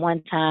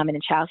one time and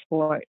then child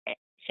support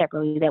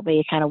separately. That way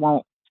it kind of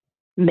won't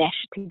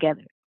mesh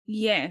together.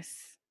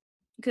 Yes.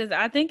 because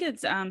I think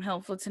it's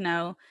helpful to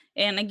know.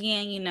 And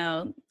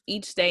again,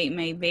 each state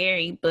may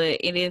vary, but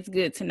it is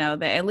good to know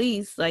that at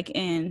least like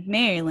in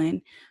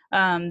Maryland,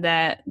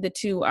 that the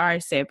two are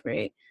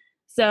separate.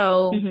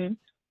 So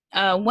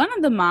Mm-hmm. one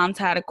of the moms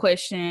had a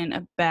question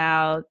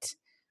about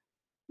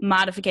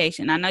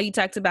modification. I know you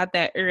talked about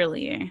that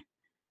earlier.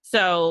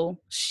 So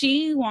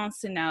she wants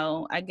to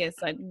know, I guess,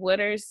 like what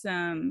are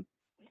some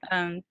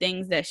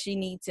things that she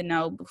needs to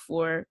know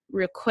before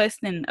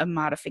requesting a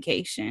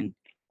modification.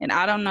 And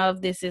I don't know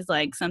if this is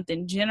like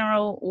something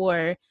general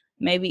or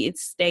maybe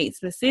it's state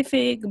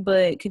specific,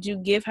 but could you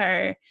give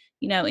her,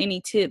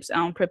 any tips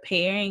on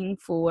preparing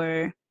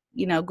for,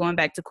 going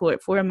back to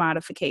court for a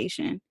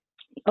modification?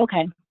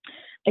 Okay.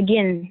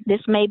 Again,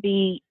 this may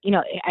be,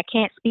 I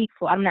can't speak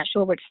for, I'm not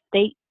sure which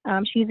state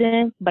she's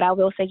in, but I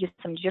will say just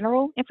some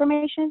general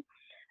information.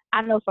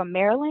 I know from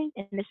Maryland,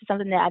 and this is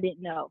something that I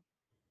didn't know,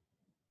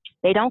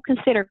 they don't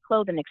consider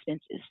clothing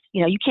expenses.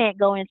 You can't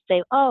go and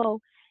say,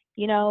 oh,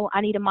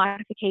 I need a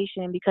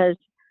modification because,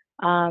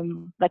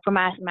 like for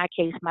my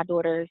case, my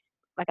daughter's,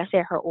 like I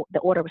said, the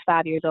order was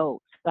 5 years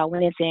old. So I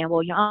went in saying,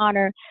 well, Your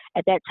Honor,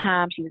 at that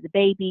time she was a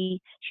baby.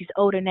 She's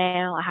older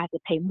now. I have to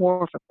pay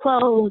more for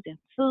clothes and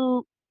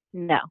food.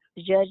 No,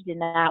 the judge did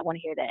not want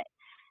to hear that.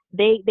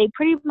 They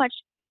pretty much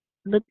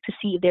look to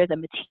see if there's a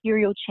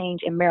material change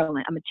in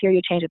Maryland, a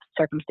material change of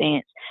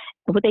circumstance.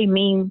 And what they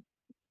mean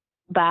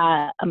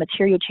by a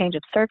material change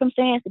of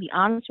circumstance, to be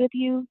honest with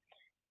you,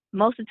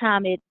 most of the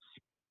time it's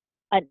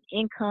an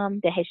income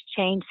that has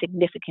changed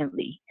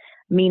significantly,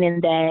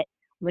 meaning that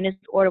when this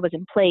order was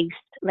in place,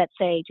 let's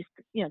say, just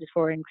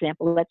for an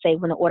example, let's say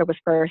when the order was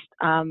first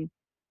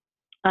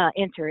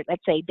entered,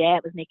 let's say dad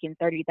was making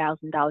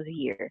 $30,000 a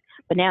year,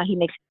 but now he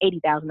makes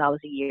 $80,000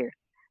 a year,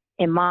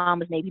 and mom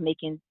was maybe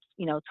making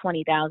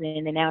 20,000,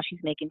 and now she's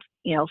making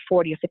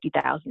 40 or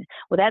 50,000.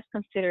 Well, that's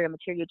considered a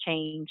material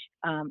change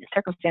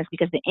circumstance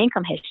because the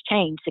income has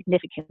changed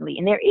significantly.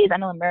 And I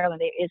know in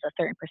Maryland there is a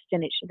certain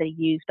percentage that they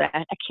use, but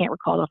I can't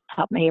recall off the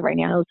top of my head right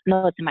now. I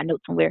know it's in my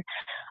notes somewhere.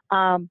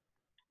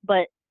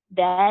 But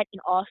that,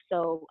 and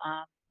also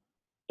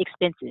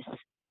expenses.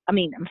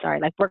 I'm sorry,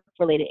 like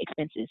work-related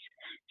expenses.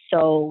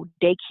 So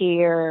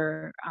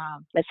daycare,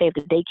 let's say if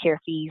the daycare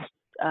fees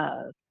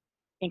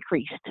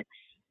increased,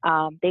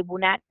 they will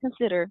not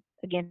consider,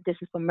 again, this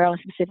is for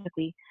Maryland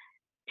specifically,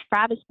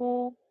 private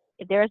school.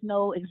 If there is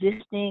no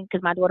existing,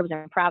 because my daughter was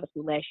in private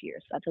school last year,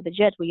 so I told the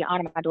judge, well, Your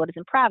Honor, my daughter's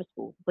in private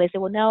school. But they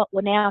said,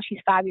 now she's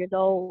 5 years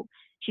old.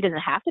 She doesn't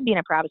have to be in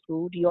a private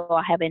school. Do you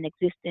all have an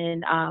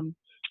existing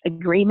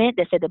agreement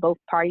that said that both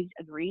parties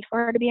agreed for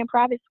her to be in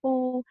private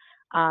school?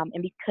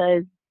 And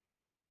because,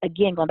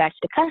 again, going back to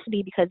the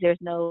custody, because there's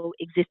no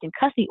existing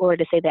custody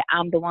order to say that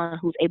I'm the one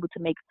who's able to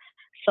make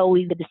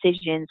solely the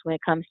decisions when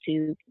it comes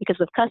to, because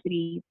with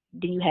custody,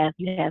 then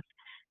you have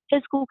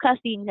physical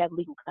custody and you have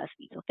legal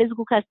custody. So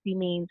physical custody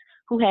means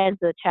who has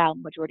the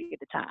child majority of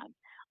the time.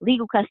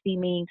 Legal custody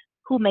means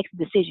who makes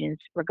the decisions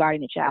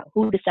regarding the child,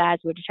 who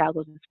decides where the child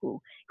goes to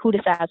school, who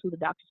decides who the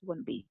doctor's going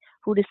to be,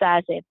 who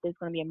decides that if there's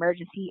going to be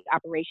emergency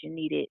operation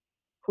needed,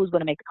 who's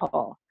going to make the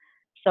call.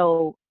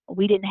 So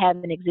we didn't have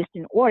an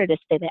existing order to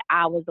say that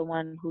I was the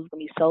one who's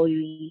going to be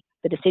solely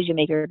the decision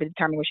maker to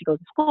determine where she goes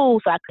to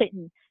school. So I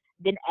couldn't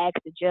then ask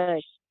the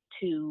judge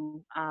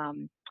to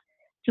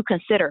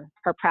consider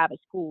her private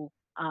school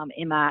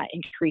in my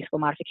increase for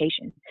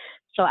modification.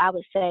 So I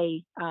would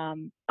say,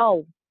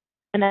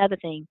 another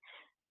thing,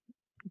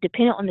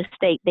 depending on the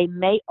state, they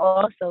may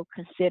also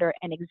consider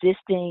an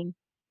existing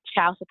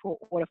child support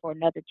order for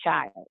another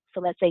child.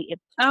 So let's say if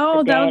the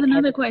Oh, that was dad has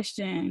another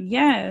question.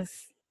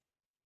 Yes.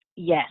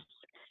 yes.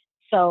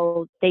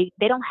 So they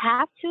don't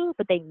have to,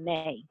 but they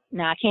may.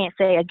 Now I can't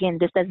say again.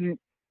 This doesn't.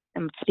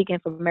 I'm speaking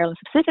for Maryland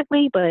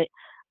specifically, but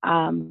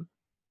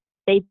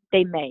they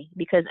may,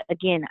 because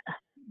again,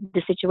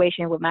 the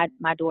situation with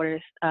my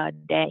daughter's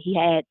dad, he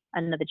had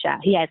another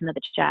child. He has another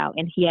child,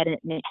 and he had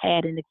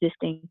an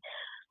existing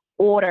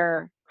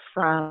order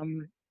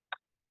from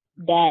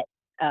that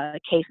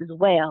case as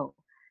well.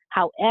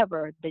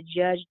 However, the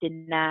judge did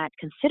not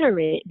consider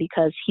it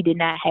because he did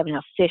not have an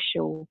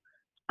official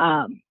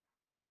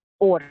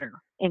order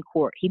in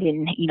court. He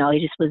didn't,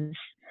 it just was,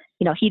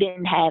 he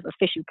didn't have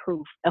official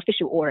proof,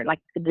 official order. Like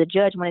the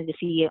judge wanted to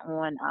see it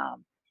on,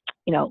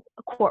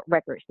 court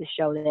records to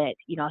show that,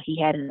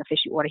 he had an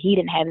official order. He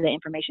didn't have that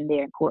information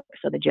there in court,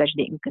 so the judge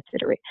didn't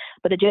consider it.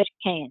 But the judge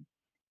can.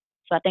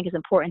 So I think it's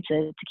important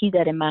to keep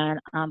that in mind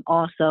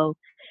also.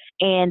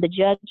 And the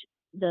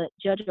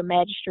judge or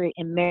magistrate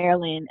in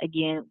Maryland,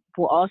 again,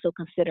 will also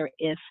consider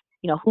if,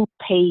 who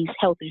pays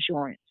health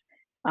insurance.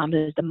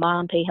 Does the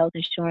mom pay health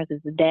insurance?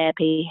 Does the dad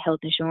pay health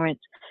insurance?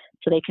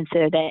 So they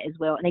consider that as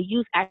well. And they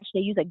use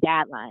a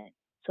guideline.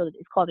 So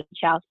it's called the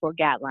child support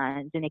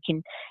guidelines, and it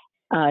can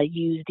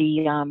use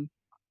the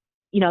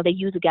they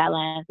use the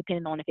guidelines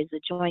depending on if it's a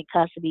joint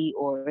custody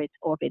or if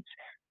it's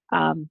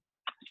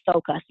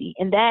sole custody,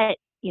 and that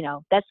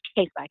that's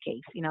case by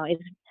case.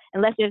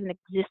 Unless there's an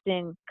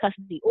existing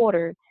custody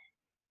order.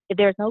 If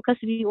there's no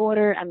custody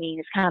order,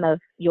 it's kind of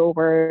your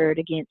word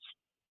against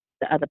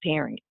the other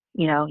parent.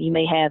 You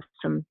may have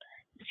some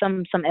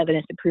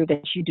evidence to prove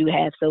that you do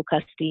have sole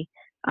custody.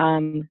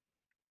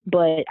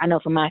 But I know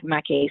for my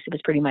case, it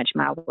was pretty much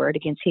my word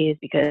against his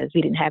because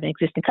we didn't have an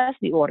existing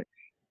custody order.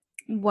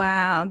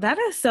 Wow, that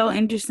is so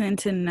interesting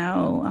to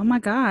know. Oh my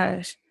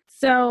gosh.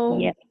 So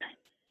Yep.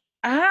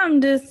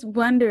 I'm just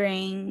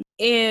wondering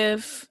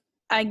if,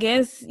 I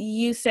guess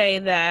you say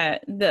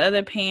that the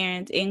other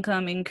parent's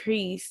income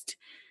increased.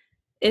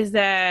 Is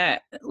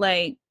that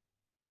like,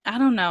 I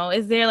don't know,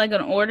 is there like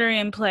an order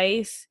in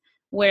place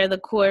where the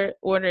court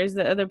orders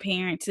the other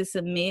parent to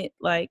submit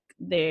like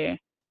their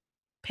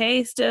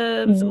pay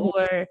stubs,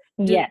 or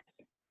do Yes.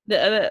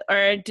 the other,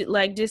 or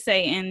like, just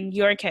say in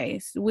your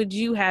case, would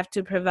you have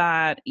to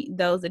provide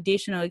those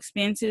additional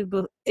expenses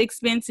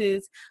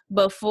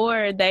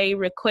before they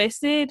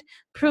requested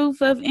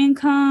proof of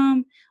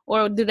income,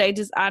 or do they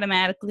just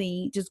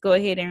automatically just go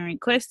ahead and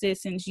request it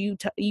since you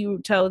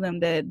told them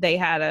that they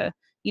had a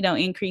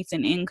increase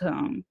in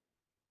income?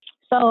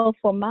 So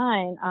for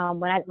mine,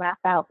 when I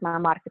filed my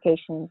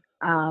modification,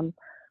 on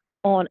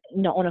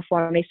a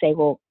form, they say,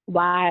 well,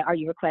 why are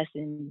you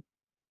requesting?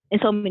 In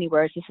so many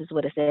words, this is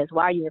what it says: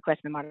 why are you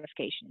requesting a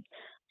modification?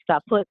 So I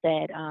put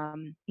that,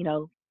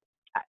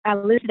 I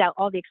listed out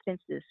all the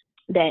expenses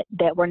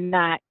that were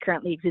not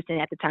currently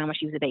existing at the time when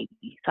she was a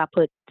baby. So I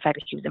put the fact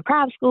that she was in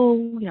private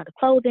school, the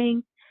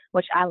clothing,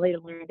 which I later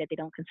learned that they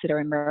don't consider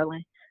in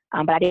Maryland.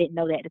 But I didn't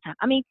know that at the time.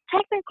 I mean,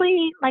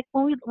 technically, like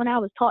when I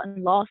was taught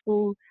in law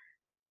school,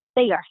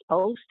 they are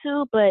supposed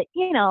to, but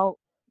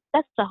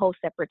that's a whole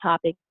separate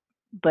topic.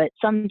 But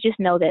just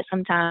know that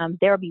sometimes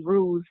there will be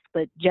rules,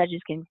 but judges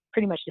can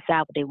pretty much decide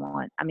what they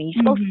want. I mean,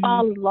 you're supposed to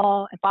follow the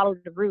law and follow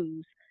the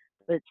rules,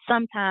 but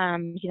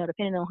sometimes,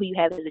 depending on who you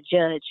have as a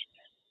judge,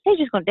 they're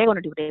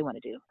gonna do what they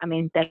want to do. I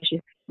mean, that's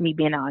just me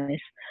being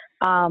honest.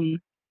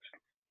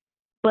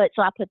 But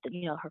so I put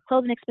her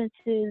clothing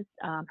expenses,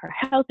 her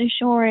health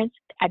insurance.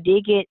 I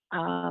did get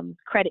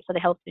credit for the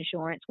health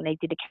insurance when they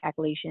did the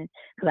calculation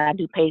because I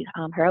do pay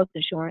her health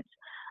insurance.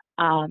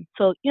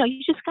 So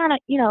you just kind of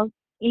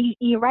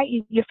you're right.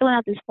 You're filling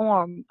out this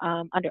form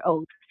under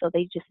oath, so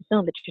they just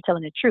assume that you're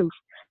telling the truth.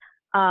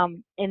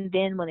 And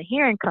then when the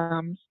hearing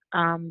comes,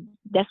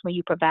 that's when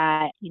you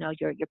provide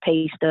your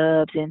pay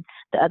stubs, and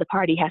the other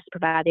party has to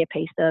provide their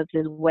pay stubs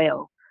as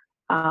well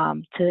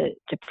to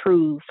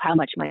prove how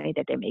much money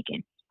that they're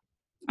making.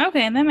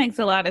 Okay, that makes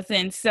a lot of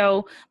sense.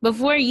 So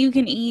before you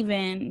can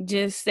even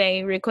just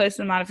say request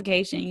a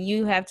modification,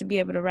 you have to be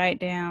able to write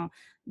down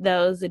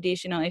those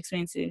additional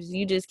expenses.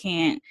 You just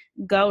can't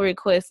go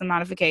request a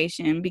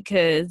modification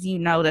because you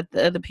know that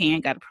the other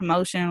parent got a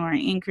promotion or an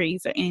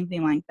increase or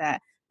anything like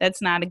that.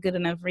 That's not a good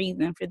enough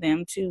reason for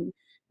them to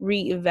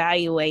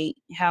reevaluate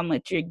how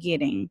much you're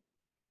getting.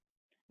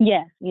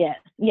 Yes. You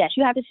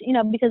have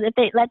to, because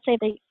let's say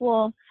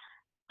well,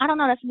 I don't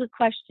know. That's a good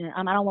question.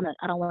 I don't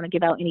want to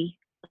give out any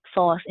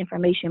false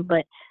information,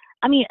 but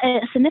I mean, a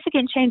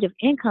significant change of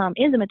income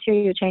is a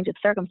material change of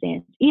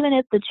circumstance. Even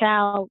if the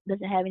child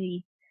doesn't have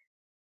any,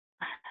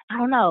 I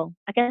don't know.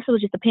 I guess it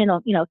would just depend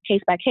on,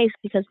 case by case,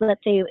 because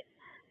let's say,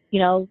 I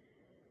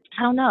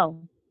don't know.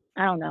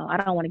 I don't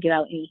want to give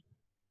out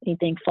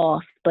anything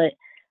false, but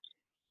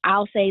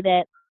I'll say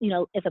that,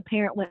 if a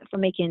parent went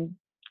from making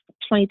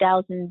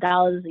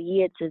 $20,000 a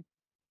year to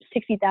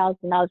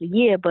 $60,000 a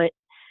year, but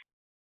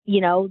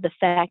the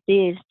fact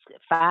is,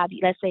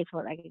 let's say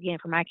for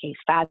my case,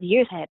 5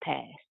 years had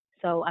passed.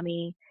 So, I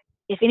mean,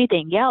 if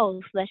anything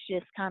else, let's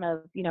just kind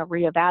of,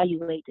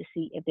 reevaluate to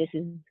see if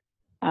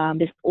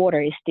this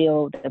order is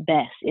still the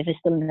best, if it's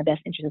still in the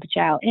best interest of the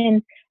child.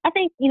 And I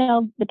think,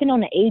 depending on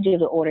the age of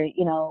the order,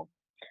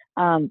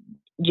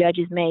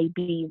 judges may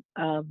be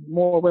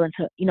more willing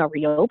to,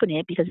 reopen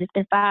it because it's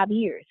been 5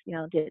 years.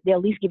 They'll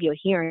at least give you a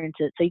hearing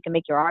so you can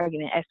make your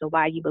argument as to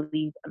why you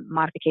believe a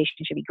modification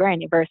should be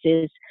granted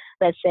versus,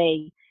 let's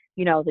say,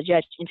 the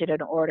judge entered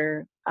an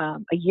order a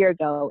year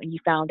ago and you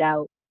found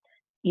out,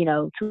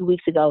 2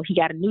 weeks ago he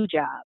got a new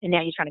job and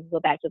now you're trying to go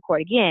back to court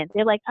again.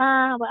 They're like,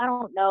 well, I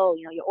don't know.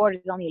 Your order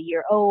is only a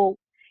year old.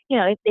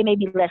 They may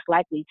be less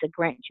likely to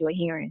grant you a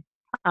hearing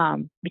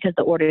because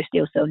the order is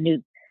still so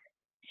new.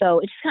 So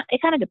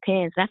it kind of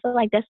depends. And I feel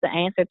like that's the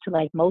answer to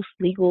like most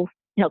legal,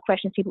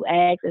 questions people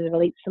ask as it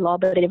relates to law,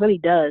 but it really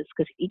does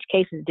because each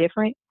case is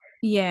different.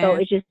 Yeah. So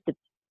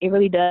it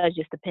really does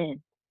just depend.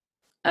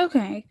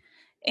 Okay.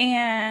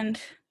 And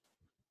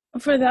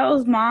for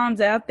those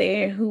moms out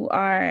there who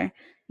are,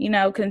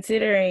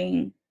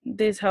 considering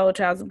this whole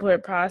child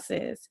support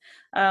process,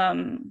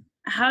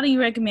 how do you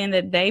recommend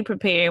that they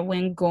prepare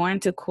when going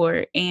to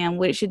court, and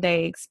what should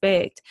they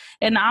expect?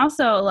 And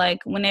also, like,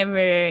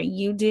 whenever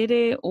you did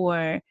it,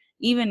 or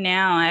even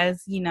now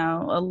as,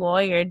 a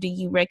lawyer, do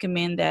you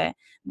recommend that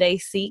they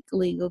seek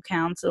legal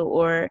counsel,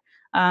 or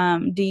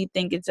do you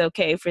think it's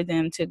okay for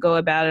them to go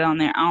about it on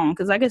their own?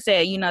 Because like I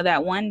said,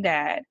 that one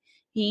dad,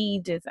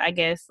 he just, I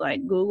guess,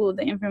 like, Googled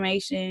the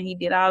information. He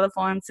did all the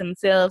forms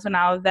himself and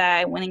all of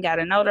that, went and got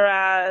it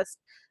notarized,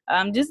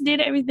 just did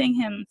everything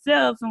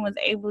himself and was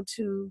able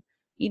to,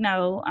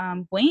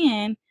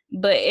 win.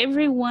 But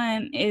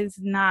everyone is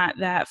not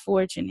that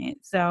fortunate.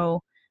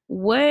 So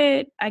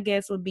what I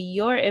guess would be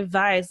your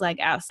advice, like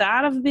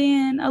outside of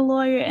being a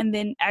lawyer and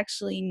then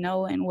actually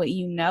knowing what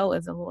you know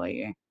as a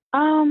lawyer?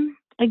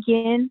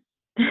 Again,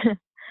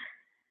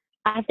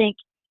 I think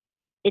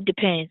it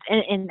depends,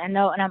 and I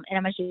know, and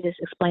I'm actually just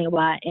explain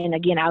why. And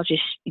again, I'll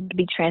just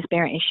be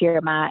transparent and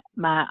share my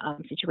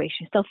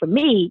situation. So for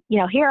me,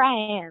 here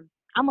I am.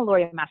 I'm a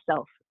lawyer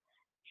myself.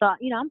 So,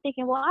 I'm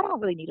thinking, well, I don't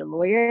really need a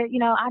lawyer.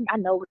 I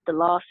know what the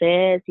law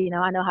says.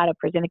 I know how to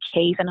present a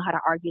case. I know how to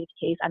argue a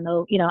case. I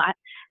know,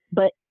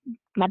 but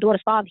my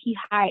daughter's father, he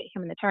hired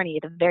him an attorney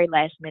at the very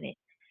last minute.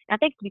 And I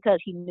think it's because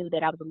he knew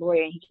that I was a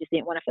lawyer and he just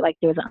didn't want to feel like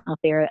there was an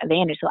unfair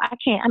advantage. So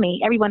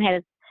everyone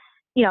has,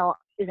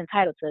 is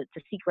entitled to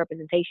seek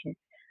representation.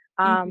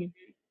 Mm-hmm.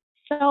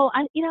 So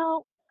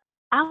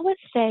I would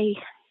say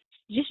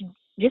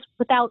just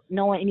without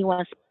knowing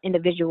anyone's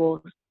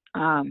individual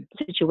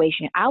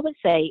situation, I would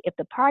say if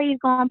the party is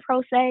going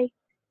pro se,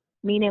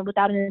 meaning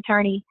without an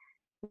attorney,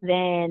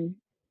 then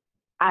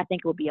I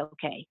think it will be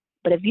okay.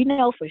 But if you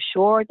know for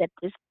sure that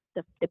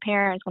the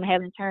parent's going to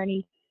have an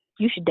attorney,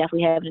 you should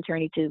definitely have an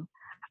attorney too.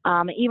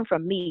 And even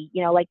from me,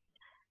 like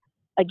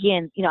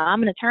again,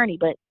 I'm an attorney,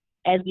 but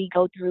as we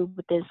go through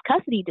with this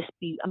custody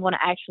dispute, I'm going to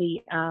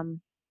actually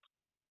I'm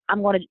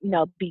going to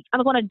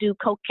I'm going to do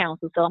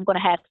co-counsel, so I'm going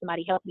to have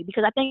somebody help me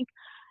because I think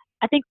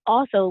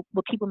also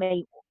what people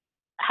may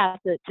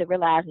have to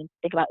realize and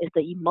think about is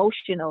the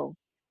emotional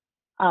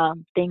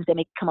things that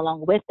may come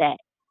along with that.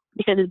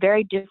 Because it's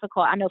very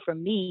difficult. I know for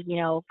me,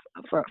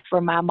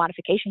 for my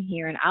modification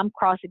hearing, I'm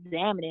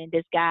cross-examining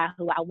this guy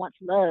who I once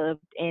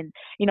loved and,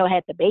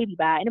 had the baby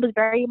by. And it was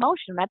very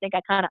emotional. And I think I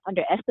kind of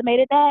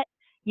underestimated that.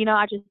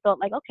 I just felt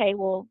like, okay,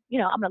 well,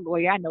 I'm a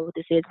lawyer. I know what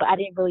this is. But I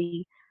didn't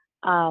really,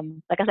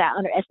 like I said, I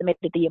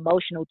underestimated the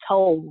emotional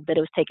toll that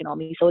it was taking on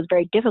me. So it's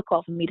very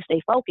difficult for me to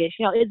stay focused.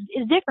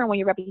 It's different when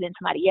you're representing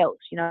somebody else,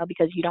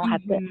 because you don't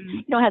have to,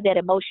 you don't have that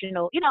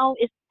emotional,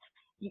 it's,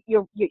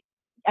 you're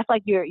I feel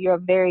like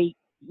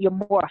you're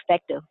more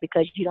effective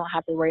because you don't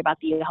have to worry about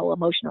the whole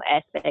emotional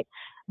aspect.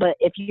 But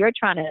if you're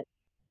trying to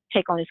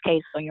take on this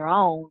case on your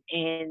own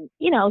and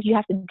you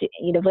have to,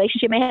 the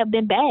relationship may have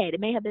been bad, it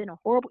may have been a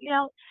horrible,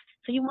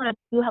 so you want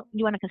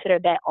to consider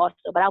that also.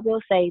 But I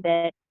will say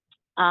that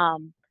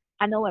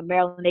I know in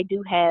Maryland they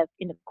do have,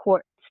 in the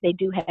courts, they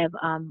do have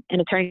an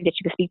attorney that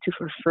you can speak to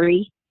for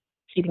free,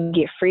 so you can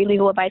get free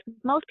legal advice.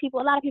 A lot of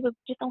people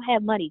just don't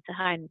have money to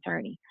hire an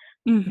attorney.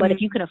 Mm-hmm. But if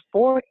you can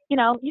afford, you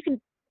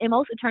can, and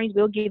most attorneys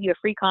will give you a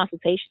free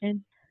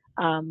consultation.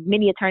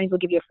 Many attorneys will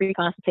give you a free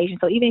consultation.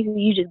 So even if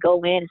you just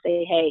go in and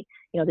say, hey,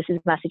 this is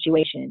my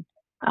situation,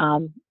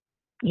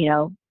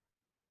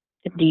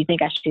 do you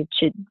think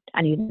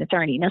I need an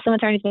attorney? Now, some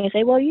attorneys may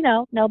say, well,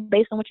 no,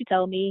 based on what you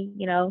told me,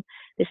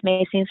 this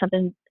may seem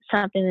something,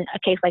 a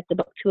case like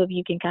the two of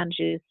you can kind of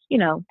just,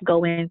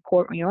 go in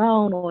court on your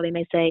own. Or they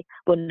may say,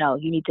 well, no,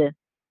 you need to,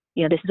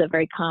 this is a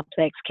very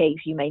complex case.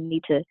 You may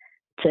need to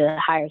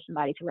hire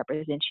somebody to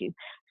represent you.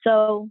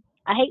 So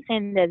I hate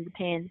saying that it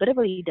depends, but it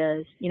really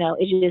does.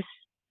 It just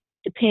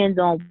depends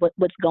on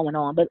what's going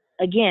on. But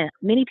again,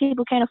 many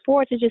people can't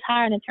afford to just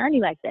hire an attorney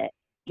like that.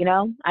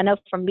 I know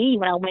for me,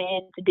 when I went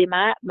in to do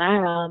my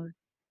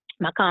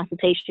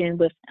consultation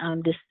with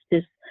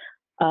this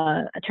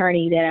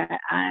attorney that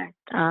I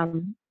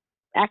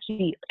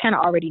actually kind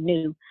of already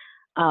knew,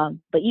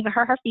 but even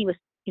her fee was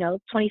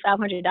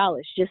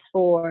 $2,500 just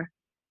for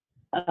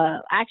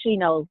actually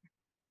no,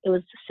 it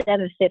was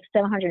 $750,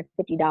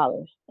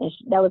 and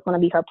that was going to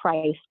be her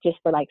price just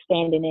for like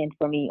standing in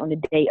for me on the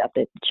day of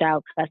the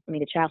child custody,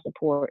 the child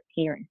support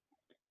hearing.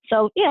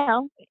 So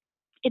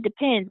it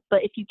depends.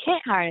 But if you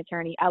can't hire an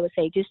attorney, I would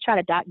say just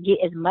try to get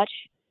as much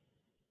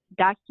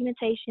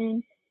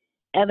documentation,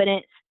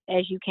 evidence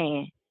as you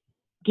can.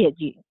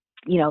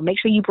 Make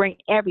sure you bring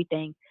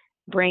everything.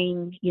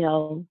 Bring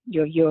your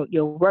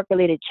work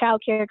related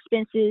child care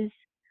expenses.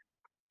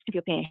 If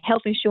you're paying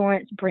health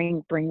insurance,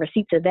 bring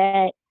receipts of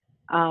that.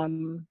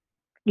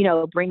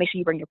 Make sure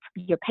you bring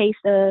your pay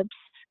stubs,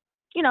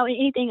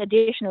 anything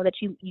additional that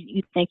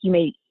you think you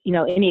may,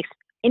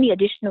 any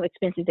additional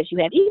expenses that you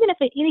have, even if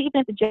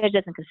the judge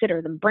doesn't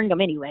consider them, bring them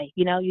anyway.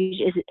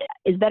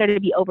 It's better to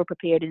be over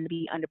prepared than to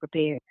be under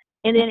prepared.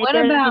 And then what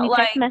if there's about any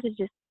text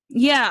messages?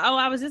 Yeah. Oh,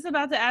 I was just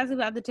about to ask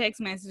about the text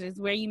messages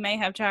where you may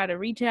have tried to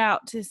reach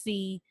out to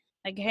see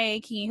like, hey,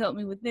 can you help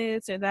me with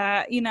this or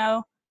that,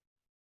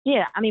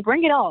 Yeah,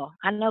 bring it all.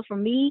 I know for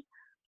me,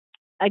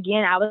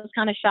 again, I was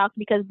kind of shocked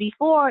because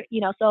before,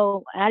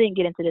 so I didn't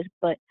get into this,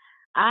 but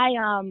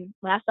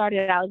when I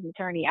started out as an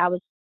attorney, I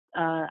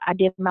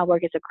did my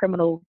work as a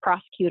criminal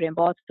prosecutor in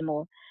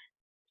Baltimore.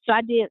 So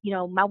I did,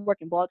 my work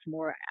in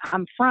Baltimore.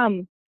 I'm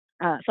from,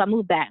 so I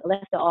moved back,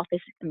 left the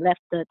office, and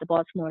left the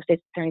Baltimore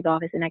State Attorney's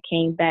office, and I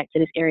came back to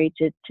this area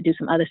to do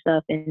some other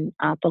stuff and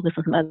focus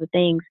on some other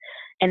things.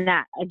 And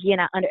I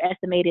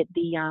underestimated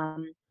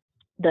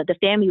the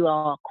family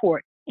law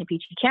court in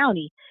Peachtree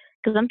County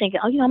because I'm thinking,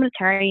 I'm an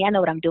attorney, I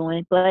know what I'm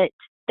doing. But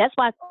that's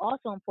why it's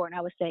also important,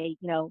 I would say,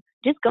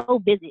 just go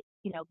visit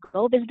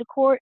the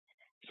court,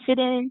 sit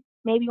in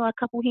maybe on a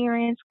couple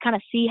hearings, kind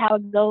of see how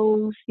it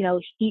goes,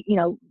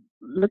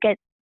 look at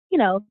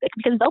because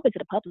it's open to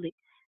the public.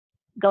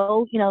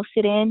 Go,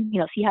 sit in,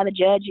 see how the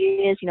judge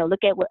is,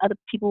 look at what other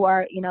people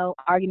are,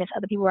 arguments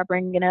other people are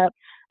bringing up,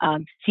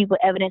 see what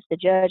evidence the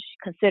judge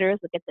considers,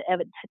 look at the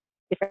evidence,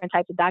 different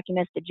types of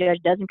documents the judge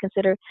doesn't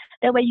consider.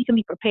 That way you can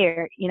be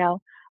prepared.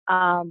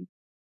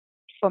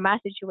 For my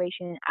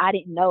situation, I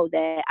didn't know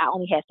that I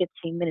only had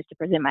 15 minutes to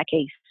present my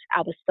case.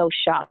 I was so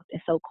shocked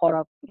and so caught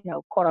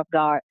off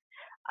guard.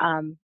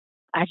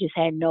 I just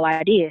had no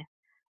idea.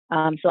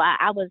 So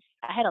I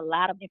had a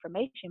lot of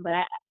information, but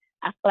I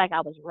feel like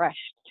I was rushed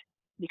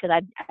because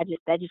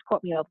that just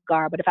caught me off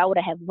guard. But if I would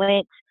have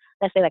went,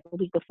 let's say like a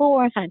week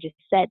before and kind of just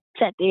sat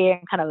there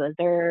and kind of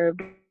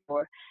observed,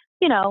 or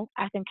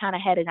I can kind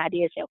of had an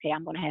idea, say, okay,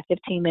 I'm going to have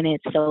 15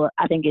 minutes, so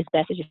I think it's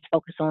best to just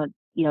focus on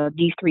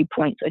these 3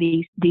 points or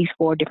these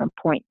 4 different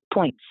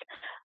points.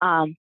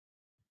 So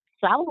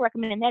I would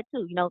recommend that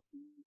too.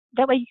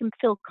 That way you can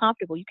feel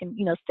comfortable. You can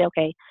say,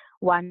 okay,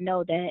 well, I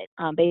know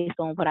that based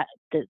on what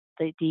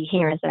the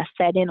hearings that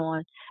I sat in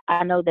on,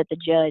 I know that the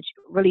judge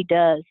really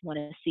does want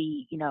to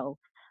see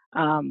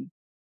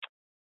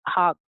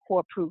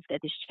hardcore proof that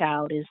this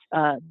child is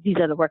these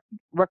are the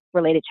work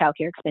related child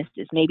care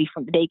expenses. Maybe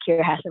from the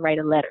daycare has to write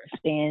a letter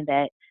saying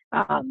that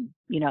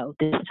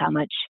this is how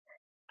much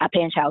I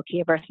pay in child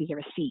care versus a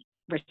receipt.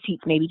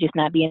 Receipts maybe just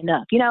not be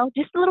enough.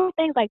 Just little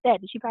things like that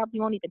she probably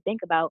won't even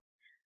think about,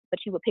 but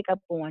she would pick up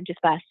on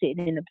just by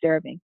sitting and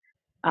observing.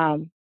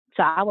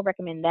 So I would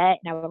recommend that,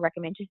 and I would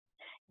recommend just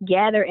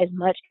gather as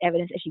much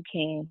evidence as you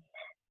can.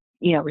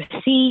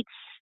 Receipts,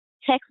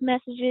 text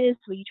messages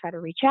where you try to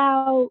reach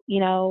out,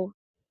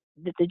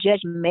 that the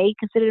judge may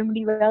consider them to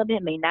be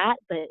relevant, may not,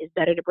 but it's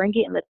better to bring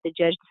it and let the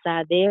judge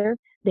decide there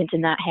than to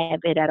not have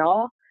it at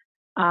all.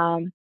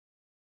 And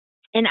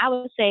I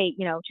would say,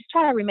 just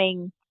try to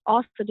remain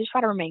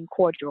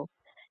cordial.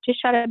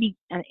 Just try to be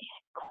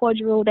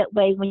cordial. That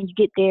way, when you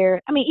get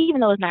there, even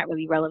though it's not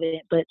really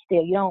relevant, but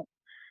still, you don't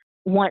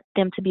want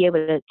them to be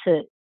able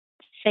to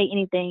say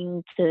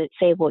anything to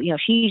say, well,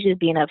 she's just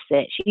being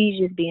upset. She's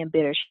just being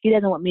bitter. She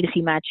doesn't want me to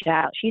see my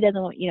child. She doesn't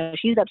want,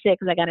 she's upset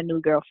because I got a new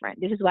girlfriend.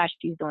 This is why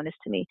she's doing this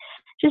to me.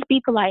 Just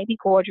be polite, be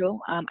cordial.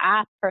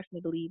 I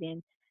personally believe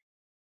in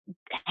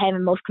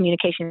having most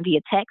communication via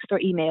text or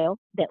email.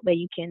 That way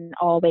you can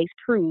always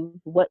prove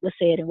what was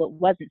said and what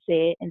wasn't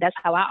said. And that's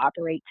how I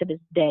operate to this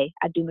day.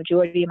 I do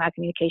majority of my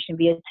communication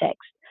via text.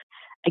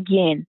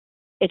 Again,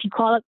 if you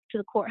call up to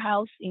the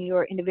courthouse in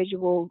your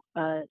individual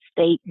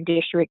state and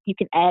district, you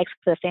can ask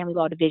for the family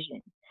law division.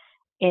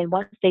 And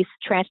once they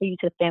transfer you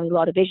to the family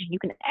law division, you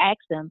can ask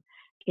them,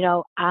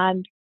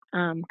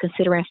 I'm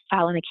considering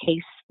filing a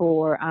case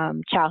for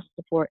child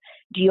support.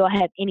 Do you all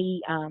have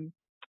any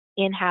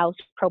in-house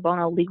pro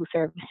bono legal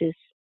services?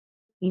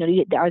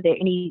 Are there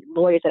any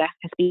lawyers that I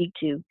can speak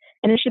to?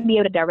 And they should be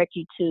able to direct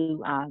you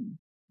to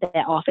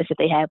that office if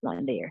they have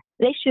one there.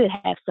 They should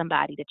have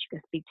somebody that you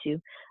can speak to.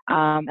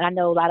 And I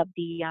know a lot of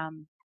the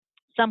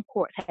some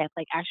courts have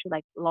actual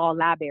law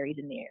libraries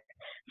in there,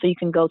 so you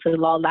can go to the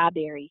law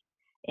library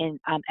and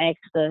ask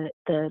the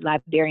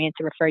librarian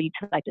to refer you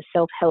to the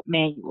self-help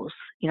manuals.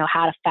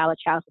 How to file a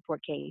child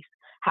support case,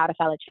 how to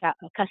file a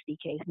custody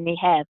case, and they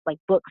have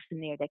books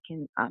in there that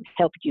can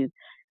help you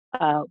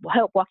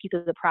help walk you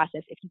through the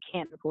process if you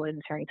can't afford an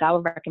attorney. So I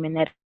would recommend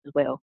that as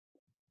well.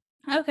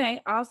 Okay,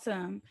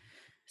 awesome.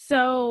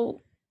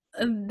 So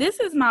this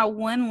is my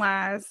one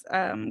last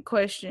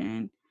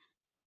question.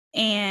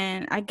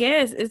 And I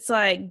guess it's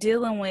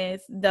dealing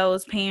with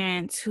those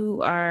parents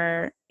who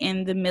are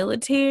in the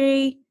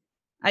military,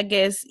 I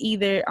guess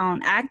either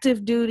on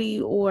active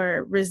duty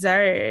or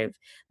reserve.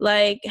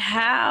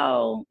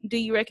 How do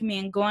you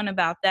recommend going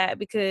about that?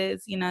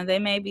 Because, they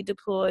may be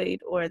deployed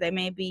or they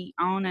may be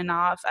on and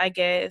off, I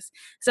guess.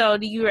 So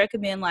do you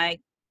recommend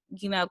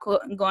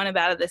going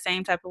about it the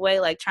same type of way,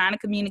 trying to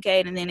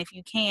communicate, and then if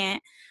you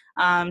can't,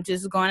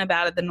 just going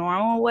about it the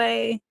normal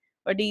way?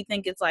 Or do you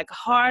think it's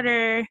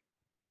harder?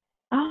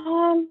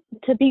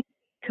 To be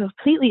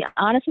completely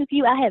honest with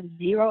you, I have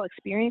zero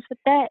experience with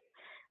that.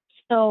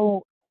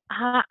 So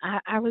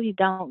I really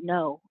don't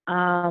know.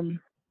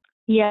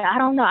 Yeah, I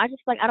don't know. I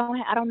just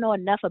I don't know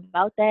enough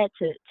about that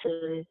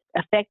to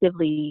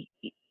effectively,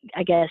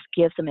 I guess,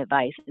 give some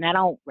advice. And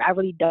I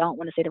really don't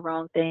want to say the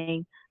wrong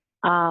thing.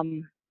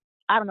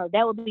 I don't know.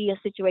 That would be a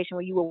situation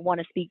where you would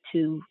want to speak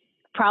to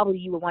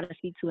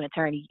an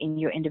attorney in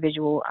your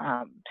individual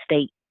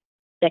state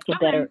that can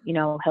better,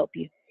 help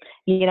you.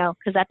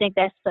 Because I think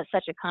that's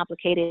such a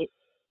complicated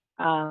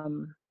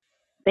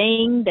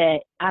thing that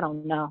I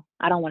don't know.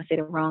 I don't want to say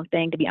the wrong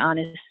thing, to be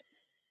honest.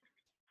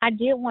 I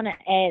did want to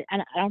add,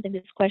 and I don't think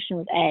this question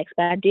was asked,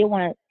 but I did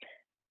want to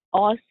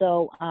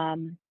also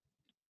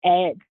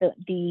add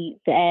the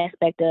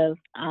aspect of,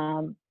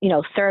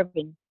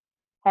 serving,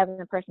 having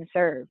the person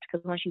served.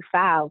 Because once you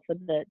file for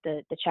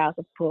the child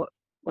support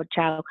or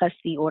child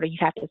custody order, you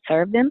have to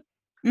serve them.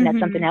 And that's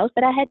something else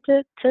that I had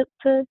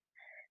to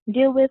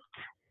deal with.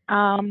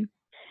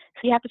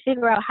 So you have to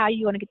figure out how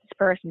you want to get this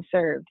person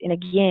served. And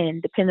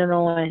again, depending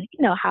on,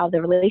 how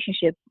the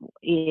relationship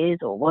is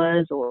or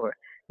was, or,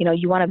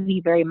 you want to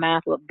be very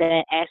mindful of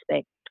that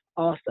aspect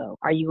also.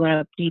 Do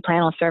you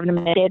plan on serving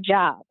them at their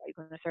job? Are you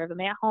going to serve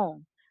them at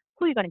home?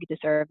 Who are you going to get to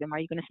serve them? Are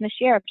you going to send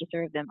a sheriff to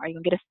serve them? Are you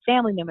going to get a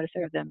family member to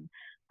serve them?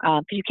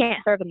 Because you can't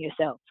serve them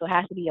yourself. So it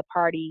has to be a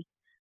party.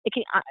 It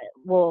can,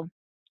 well,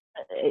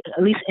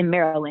 at least in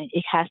Maryland,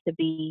 it has to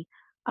be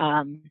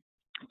um,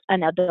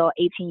 an adult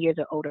 18 years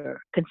or older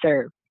can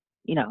serve,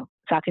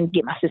 so I can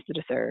get my sister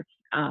to serve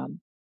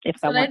if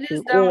I So they want to.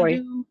 just don't Or,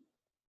 do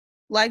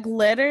like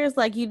letters,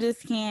 like you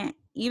just can't,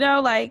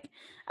 like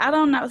I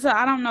don't know. So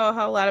I don't know a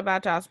whole lot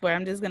about child support.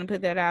 I'm just gonna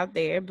put that out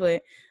there.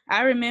 But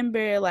I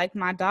remember like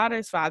my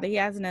daughter's father, he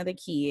has another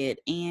kid,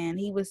 and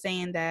he was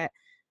saying that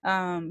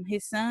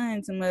his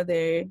son's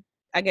mother,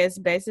 I guess,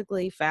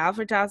 basically filed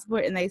for child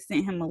support, and they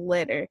sent him a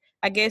letter.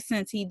 I guess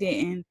since he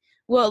didn't,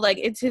 well, like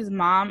it's his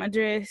mom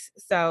address,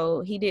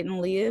 so he didn't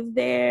live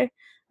there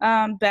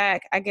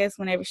back, I guess,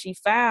 whenever she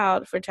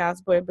filed for child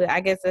support, but I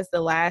guess that's the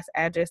last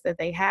address that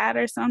they had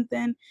or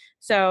something.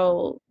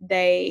 So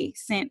they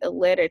sent a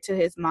letter to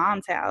his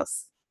mom's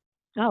house.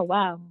 oh,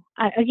 wow.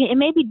 Again, it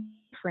may be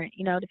different,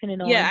 depending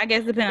Yeah, on I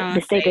guess depending on the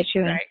the state that state,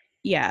 you're in. right?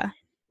 Yeah.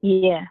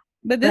 Yeah.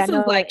 But But I this was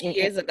know, like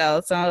years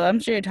ago, so I'm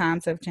sure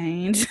times have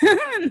changed.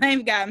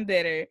 They've gotten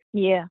better.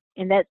 yeah.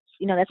 And that's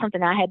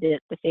something I had to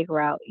figure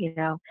out,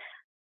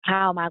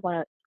 how am I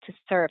going to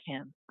serve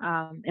him?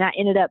 And I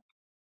ended up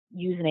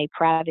using a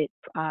private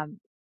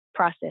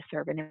process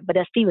server, but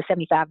that fee was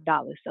 $75.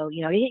 So,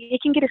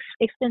 it can get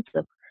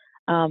expensive.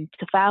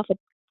 To file for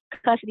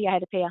custody, I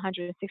had to pay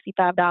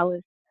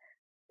 $165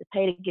 to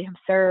pay to get him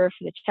served.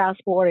 For the child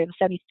support, it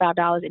was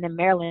 $75. And in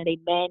Maryland, they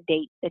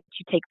mandate that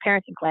you take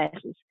parenting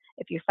classes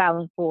if you're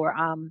filing for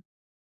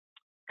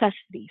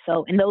custody.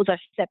 So, and those are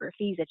separate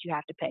fees that you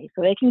have to pay.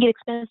 So it can get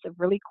expensive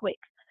really quick.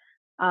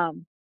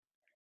 Um,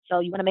 so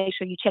you want to make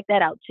sure you check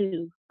that out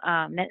too.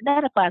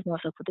 That applies more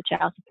so for the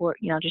child support.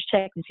 Just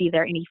check and see if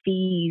there are any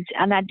fees.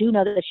 And I do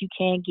know that you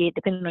can get,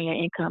 depending on your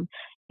income,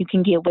 you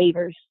can get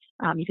waivers.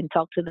 You can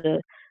talk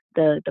to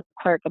the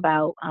clerk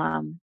about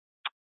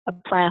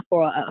applying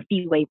for a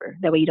fee waiver.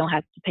 That way you don't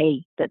have to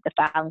pay the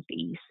filing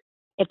fees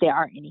if there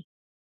are any.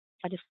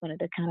 I just wanted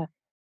to kind of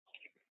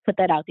put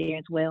that out there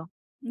as well.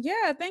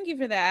 Yeah, thank you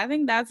for that. I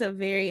think that's a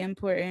very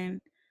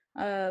important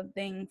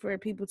thing for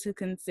people to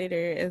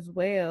consider as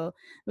well.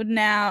 But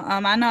now,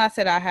 I know I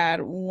said I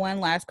had one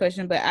last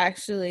question, but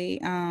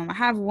actually, I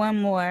have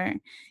one more.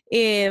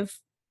 If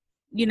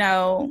you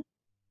know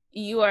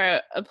you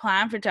are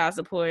applying for child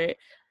support,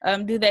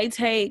 do they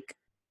take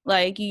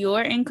like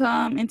your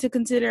income into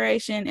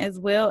consideration as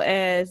well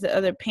as the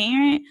other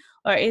parent,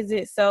 or is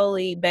it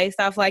solely based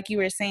off, like you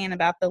were saying,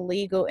 about the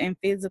legal and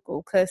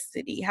physical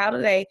custody? How do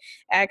they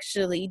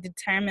actually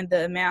determine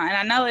the amount? And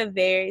I know it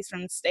varies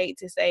from state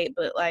to state,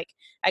 but like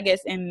I guess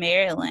in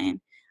Maryland,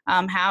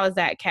 how is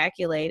that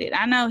calculated?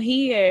 I know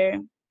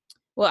here,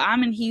 well,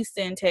 I'm in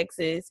Houston,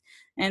 Texas,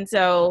 and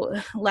so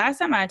last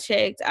time I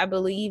checked, I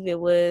believe it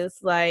was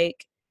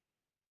like,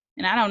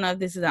 and I don't know if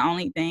this is the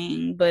only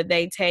thing, but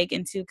they take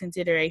into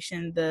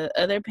consideration the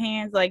other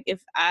parents. Like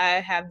if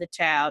I have the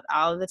child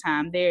all the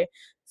time, there's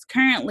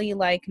currently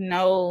like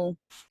no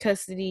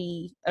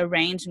custody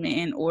arrangement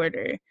in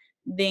order,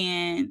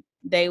 then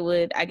they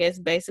would, I guess,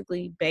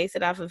 basically base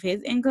it off of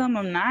his income.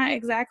 I'm not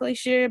exactly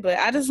sure, but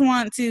I just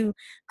want to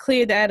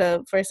clear that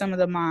up for some of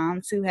the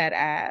moms who had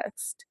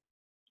asked.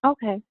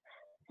 Okay.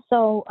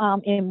 So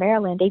in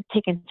Maryland, they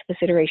take into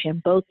consideration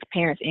both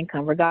parents'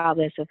 income,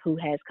 regardless of who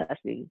has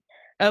custody.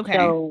 Okay.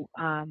 So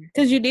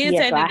Because you did yeah,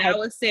 say so I that had, that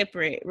was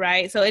separate,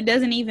 right? So it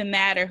doesn't even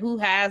matter who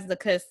has the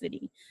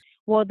custody.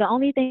 well, the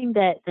only thing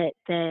that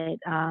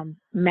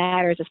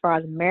matters as far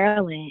as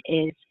Maryland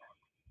is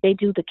they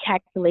do the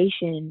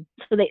calculation.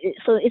 So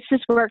it's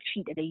this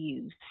worksheet that they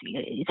use.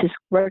 It's this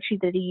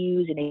worksheet that they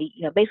use, and they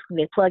basically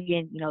they plug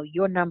in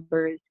your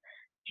numbers,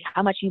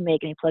 how much you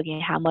make, and they plug in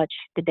how much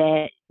the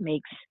dad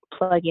makes.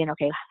 Plug in,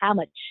 okay, how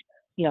much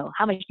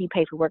do you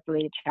pay for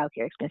work-related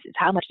childcare expenses?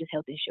 How much is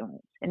health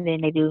insurance? And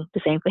then they do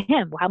the same for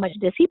him. Well, how much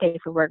does he pay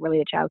for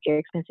work-related childcare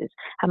expenses?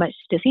 How much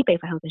does he pay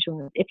for health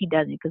insurance if he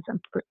doesn't? Because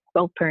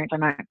both parents are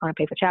not going to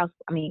pay for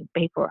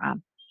pay for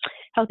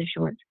health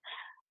insurance.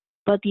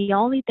 But the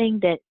only thing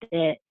that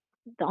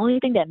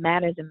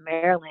matters in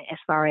Maryland as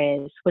far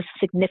as what's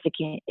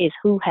significant is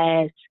who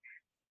has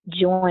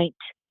joint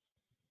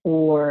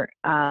or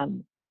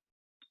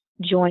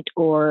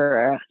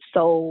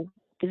sole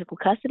physical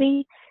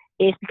custody,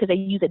 is because they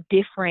use a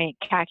different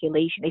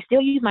calculation. They still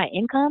use my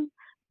income,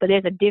 but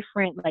there's a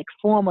different like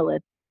formula,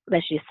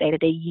 let's just say, that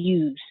they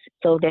use.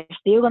 So they're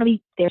still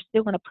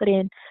gonna put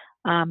in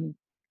my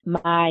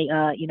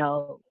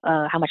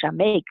how much I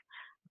make,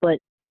 but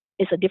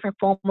it's a different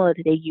formula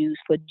that they use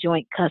for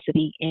joint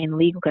custody and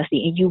legal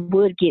custody, and you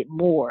would get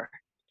more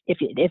if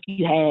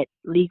you had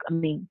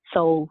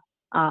sole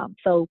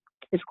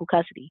physical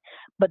custody,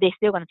 but they're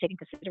still going to take in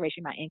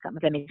consideration my income,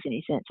 if that makes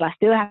any sense. So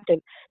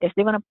they're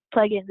still going to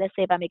plug in, let's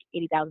say if I make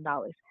 $80,000,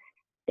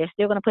 they're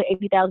still going to put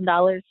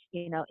 $80,000,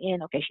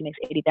 in, okay, she makes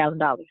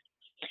 $80,000.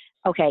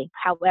 Okay,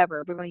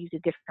 however, we're going to use a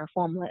different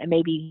formula, and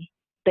maybe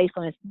based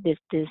on this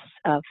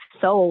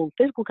sole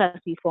physical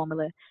custody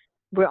formula,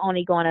 we're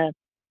only going to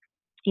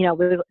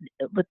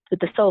with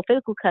the sole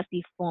physical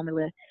custody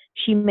formula,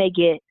 she may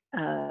get,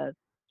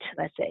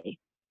 let's say,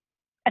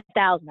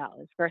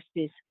 $1,000 versus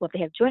if they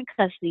have joint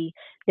custody,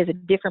 there's a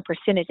different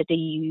percentage that they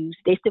use.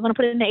 They still want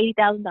to put in the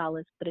 $80,000,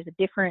 but there's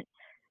a different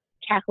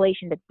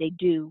calculation that they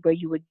do where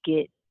you would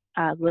get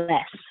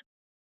less,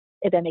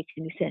 if that makes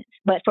any sense.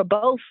 But for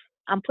both,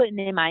 I'm putting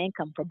in my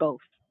income for both.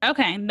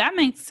 Okay, that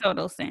makes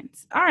total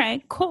sense. All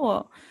right,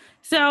 cool.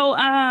 So,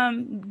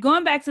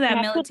 going back to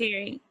that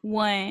military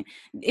one,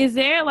 is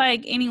there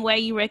like any way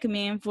you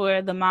recommend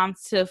for the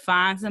moms to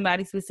find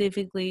somebody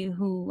specifically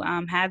who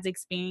has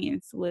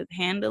experience with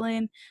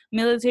handling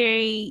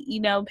military,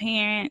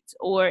 parents,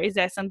 or is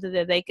that something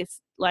that they could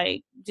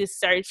like just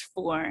search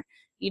for,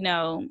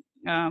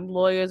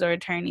 lawyers or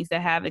attorneys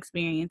that have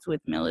experience with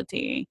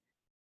military?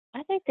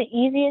 I think the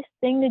easiest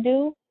thing to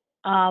do,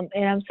 and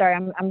I'm sorry,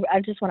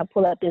 I just want to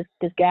pull up this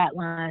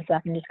guideline so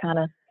I can just kind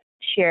of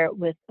share it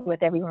with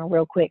everyone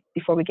real quick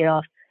before we get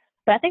off.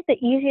 But I think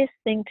the easiest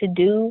thing to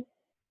do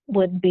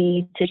would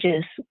be to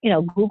just,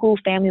 Google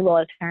family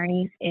law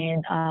attorneys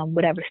in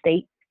whatever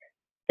state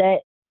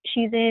that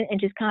she's in, and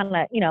just kind of,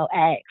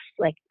 ask,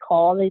 like,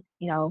 call it,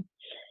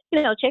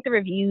 check the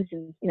reviews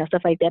and,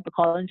 stuff like that, but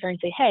call an attorney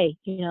and say, hey,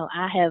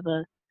 I have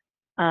a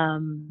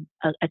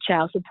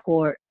child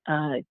support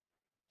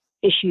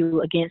issue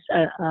against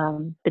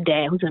the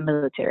dad who's in the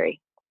military.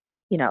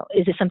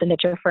 Is it something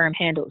that your firm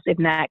handles? If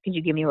not, could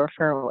you give me a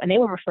referral? And they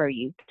will refer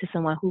you to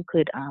someone who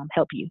could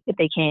help you if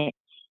they can't.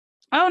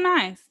 Oh,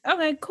 nice.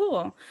 Okay,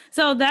 cool.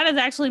 So that is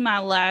actually my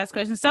last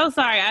question. So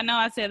sorry. I know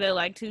I said it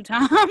like 2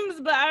 times,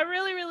 but I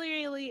really, really,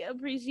 really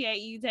appreciate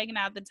you taking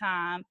out the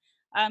time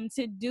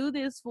to do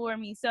this for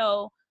me.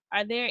 So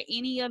are there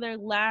any other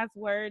last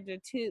words or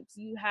tips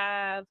you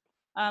have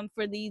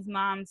for these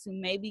moms who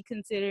may be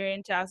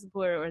considering child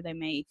support, or they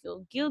may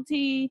feel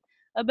guilty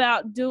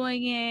about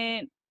doing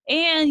it?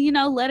 And,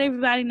 let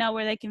everybody know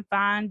where they can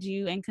find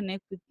you and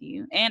connect with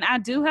you. And I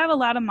do have a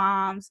lot of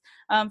moms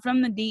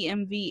from the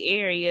DMV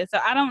area. So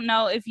I don't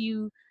know if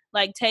you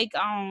like take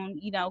on,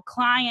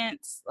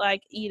 clients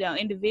like,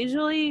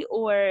 individually,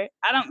 or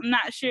I'm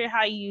not sure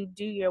how you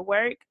do your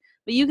work,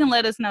 but you can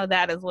let us know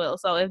that as well.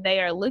 So if they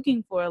are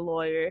looking for a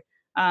lawyer,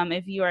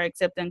 if you are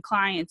accepting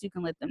clients, you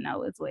can let them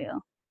know as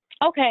well.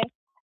 Okay.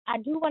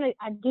 I'm going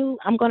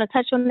to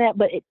touch on that,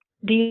 but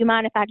do you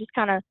mind if I just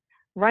kind of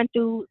run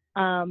through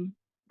the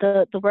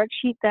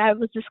worksheet that I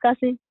was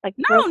discussing? Like,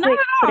 no,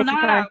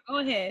 not at all. Go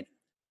ahead.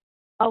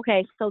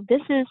 Okay, so this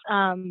is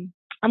I'm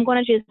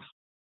going to just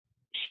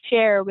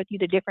share with you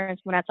the difference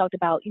when I talked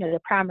about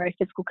the primary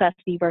physical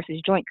custody versus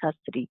joint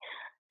custody.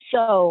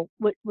 So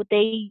what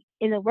they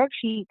in the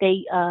worksheet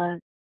they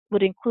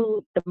would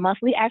include the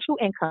monthly actual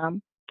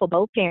income for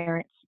both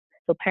parents.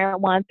 So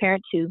parent 1,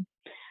 parent 2,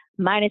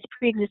 minus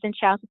pre-existing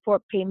child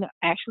support payment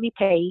actually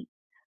paid.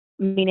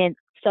 Meaning,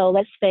 so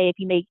let's say if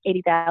you make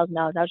 $80,000,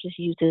 I'll just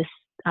use this,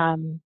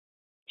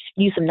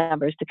 use some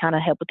numbers to kind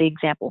of help with the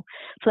example.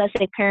 So let's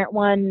say parent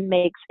 1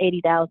 makes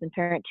 $80,000,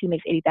 parent 2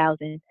 makes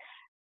 $80,000,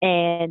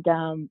 and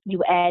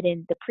you add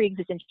in the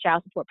pre-existing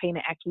child support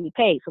payment actually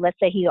paid. So let's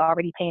say he's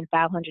already paying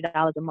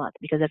 $500 a month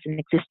because that's an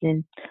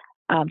existing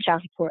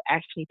child support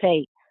actually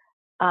paid.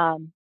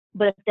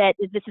 But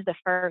if this is the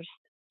first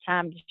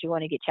time that you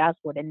want to get child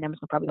support, then the number's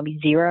probably going to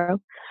be 0.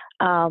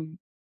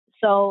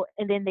 So,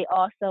 and then they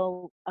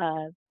also,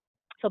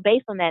 so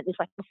based on that, it's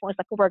like a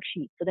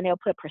worksheet. So then they'll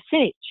put a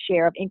percentage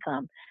share of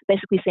income,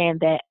 basically saying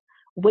that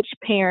which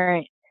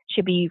parent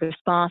should be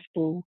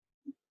responsible,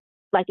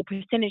 like the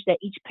percentage that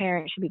each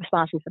parent should be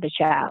responsible for the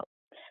child.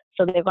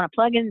 So they're going to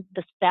plug in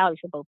the salaries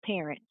for both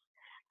parents.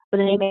 But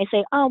then they may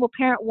say, oh, well,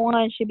 parent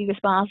 1 should be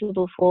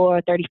responsible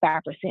for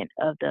 35%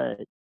 of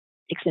the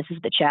expenses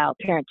of the child.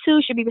 Parent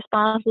 2 should be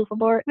responsible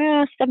for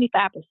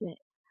 75%.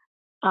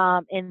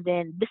 And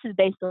then this is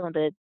based on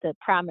the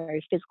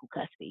primary physical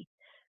custody.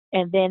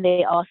 And then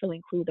they also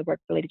include the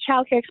work-related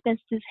child care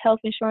expenses,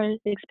 health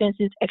insurance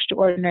expenses,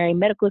 extraordinary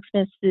medical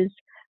expenses.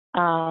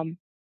 And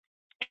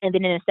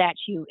then in the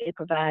statute, it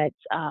provides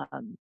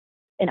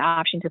an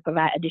option to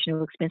provide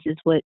additional expenses,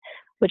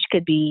 which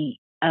could be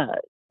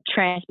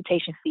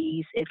transportation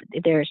fees, if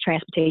there's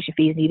transportation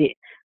fees needed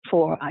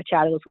for a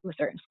child to go to a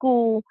certain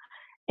school.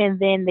 And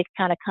then they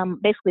kind of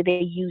they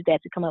use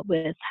that to come up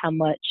with how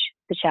much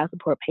the child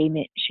support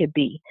payment should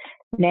be.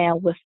 Now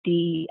with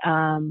now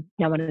I'm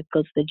going to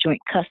go to the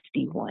joint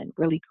custody one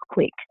really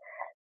quick.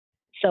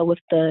 So with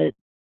here's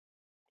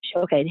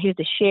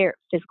the shared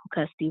physical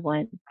custody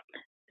one.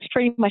 It's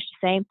pretty much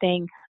the same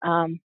thing.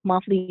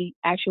 Monthly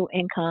actual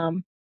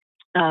income,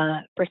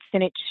 the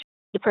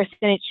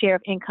percentage share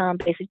of income,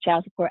 basic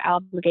child support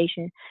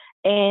obligation.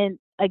 And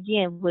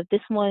again, with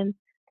this one,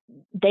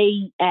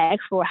 they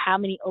ask for how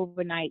many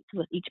overnights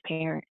with each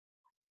parent.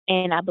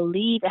 And I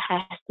believe it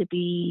has to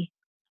be,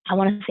 I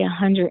want to say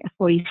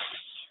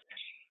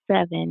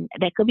 147.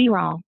 That could be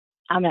wrong.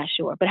 I'm not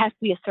sure. But it has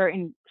to be a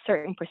certain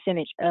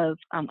percentage of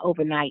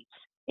overnights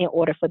in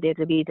order for there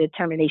to be the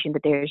determination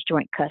that there is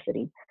joint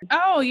custody.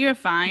 Oh, you're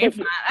fine. You're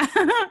fine.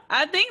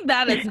 I think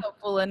that is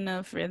helpful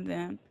enough for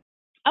them.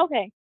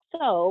 Okay.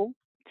 So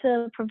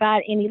to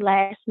provide any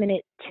last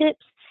minute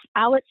tips,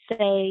 I would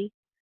say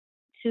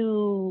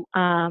to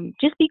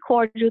just be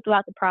cordial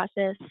throughout the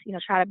process.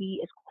 Try to be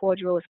as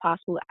cordial as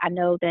possible. I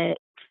know that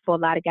for a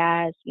lot of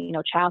guys,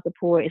 child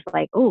support is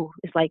like, oh,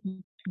 it's like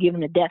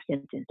giving them a death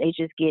sentence. They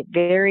just get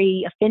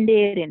very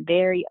offended and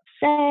very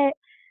upset,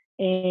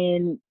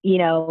 and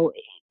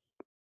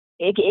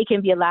it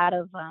can be a lot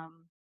of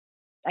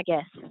I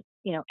guess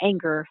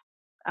anger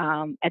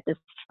at the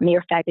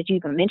mere fact that you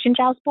even mentioned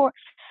child support.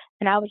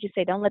 And I would just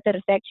say, don't let that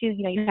affect you.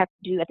 You have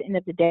to do, at the end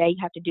of the day, you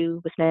have to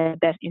do what's in the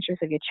best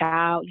interest of your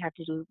child. You have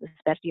to do what's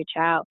best for your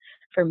child.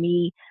 For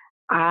me,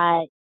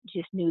 I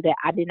just knew that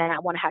I did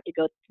not want to have to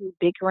go through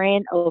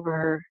bickering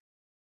over,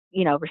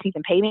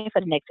 receiving payment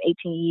for the next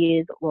 18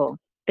 years, well,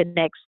 the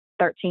next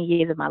 13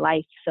 years of my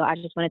life. So I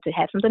just wanted to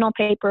have something on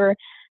paper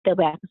that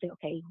way I can say,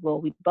 okay, well,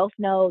 we both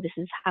know this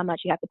is how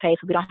much you have to pay,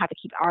 so we don't have to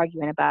keep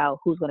arguing about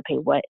who's going to pay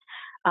what.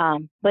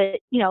 But,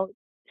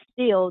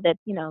 still that,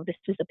 this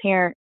is a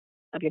parent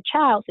of your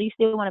child, so you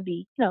still want to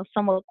be,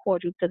 somewhat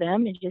cordial to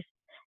them and just,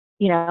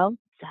 tell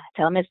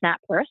them it's not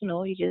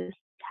personal. You just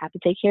have to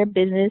take care of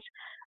business.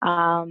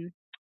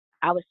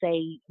 I would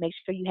say make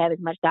sure you have as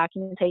much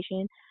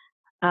documentation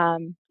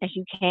as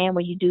you can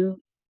when you do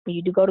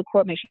go to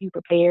court. Make sure you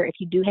prepare. If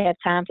you do have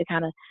time to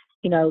kind of,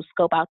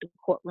 scope out the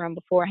courtroom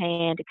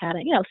beforehand to kind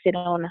of, sit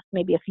on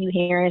maybe a few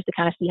hearings to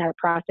kind of see how the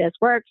process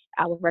works,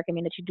 I would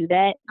recommend that you do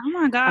that. Oh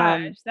my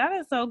gosh, that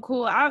is so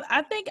cool.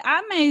 I think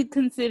I may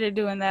consider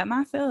doing that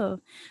myself.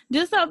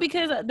 Just so,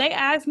 because they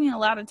ask me a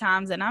lot of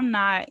times and I'm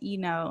not,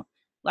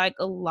 like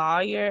a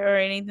lawyer or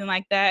anything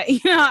like that.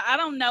 I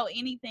don't know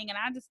anything, and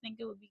I just think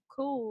it would be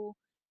cool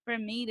for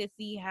me to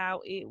see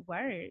how it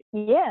works.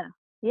 Yeah,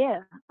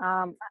 yeah.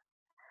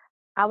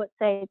 I would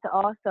say to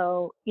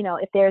also,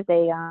 if there's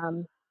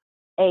a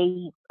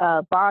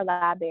bar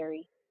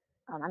library,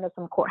 I know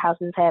some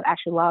courthouses have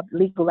actual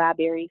legal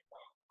libraries.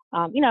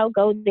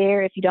 Go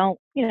there if you don't,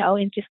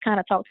 and just kind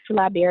of talk to the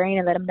librarian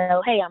and let them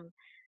know, hey, I'm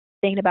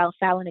thinking about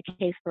filing a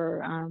case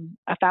for,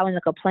 filing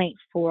a complaint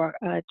for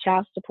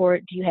child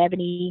support. Do you have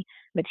any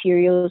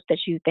materials that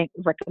you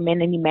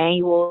recommend, any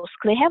manuals?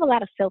 Because they have a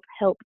lot of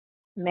self-help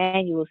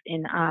manuals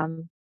in, I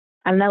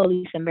know at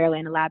least in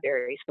Maryland, the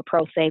libraries for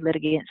pro se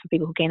litigants, for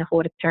people who can't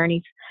afford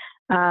attorneys.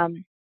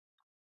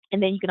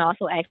 And then you can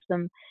also ask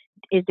them,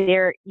 is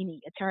there any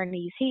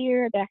attorneys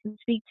here that I can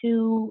speak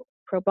to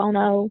pro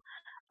bono?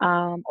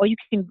 Or you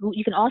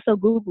can also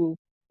Google,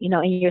 in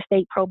your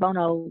state, pro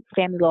bono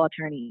family law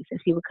attorneys and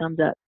see what comes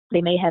up.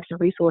 They may have some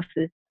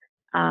resources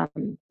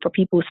for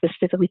people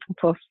specifically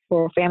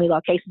for family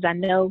law cases. I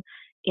know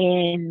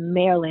in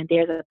Maryland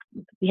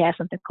we have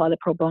something called the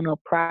Pro Bono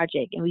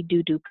Project, and we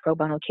do pro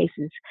bono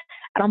cases.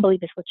 I don't believe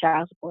it's for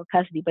child support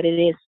custody, but it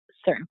is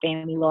certain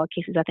family law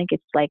cases. I think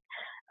it's like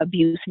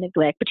abuse,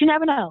 neglect, but you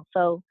never know.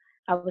 So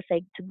I would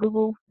say to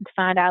Google to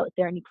find out if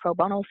there are any pro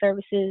bono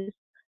services.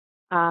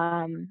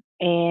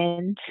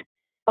 And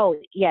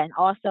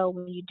also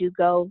when you do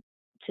go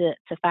to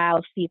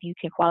file, see if you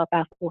can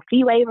qualify for a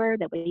fee waiver.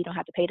 That way you don't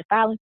have to pay the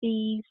filing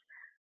fees.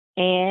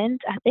 And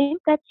I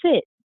think that's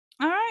it.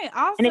 All right,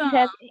 awesome. And if you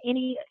have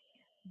any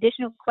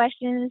additional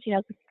questions,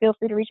 feel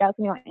free to reach out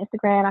to me on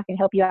Instagram. I can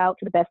help you out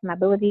to the best of my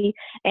ability.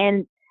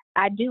 And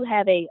I do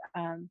have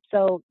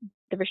so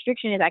the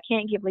restriction is I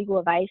can't give legal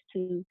advice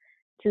to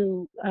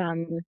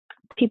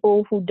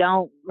people who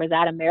don't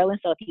reside in Maryland.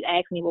 So if you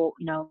ask me, well,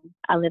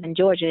 I live in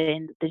Georgia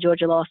and the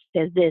Georgia law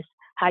says this,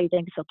 how do you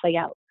think this will play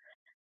out?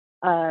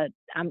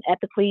 I'm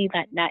ethically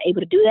not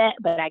able to do that,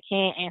 but I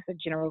can answer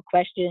general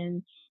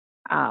questions.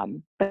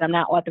 But I'm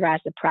not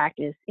authorized to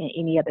practice in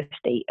any other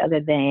state other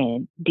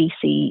than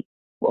DC.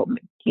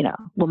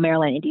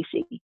 Maryland and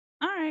DC.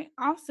 All right,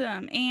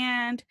 awesome.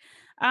 And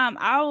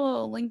I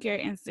will link your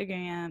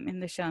Instagram in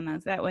the show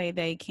notes. That way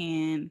they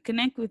can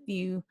connect with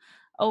you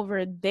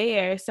over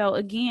there. So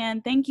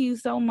again, thank you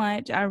so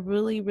much. I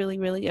really, really,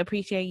 really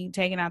appreciate you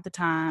taking out the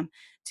time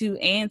to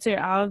answer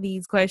all of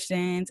these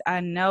questions.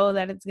 I know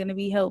that it's going to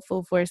be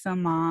helpful for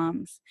some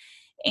moms.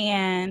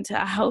 And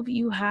I hope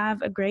you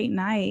have a great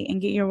night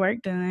and get your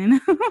work done.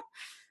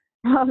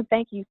 Oh,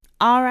 thank you.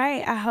 All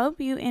right. I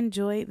hope you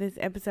enjoyed this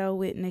episode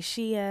with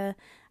Nashia.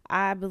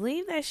 I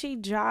believe that she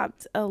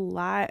dropped a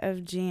lot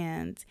of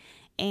gems,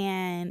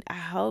 and I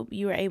hope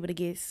you were able to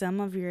get some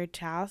of your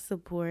child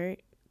support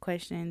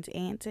questions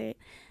answered.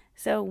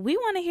 So we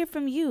want to hear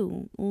from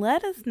you.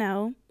 Let us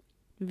know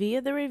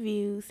via the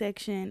review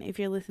section if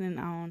you're listening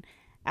on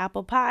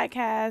Apple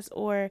Podcasts,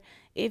 or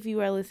if you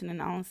are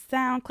listening on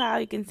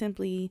SoundCloud, you can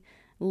simply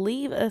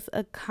leave us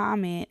a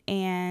comment.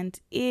 And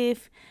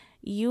if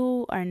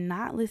you are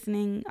not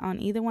listening on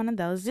either one of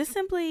those, just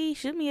simply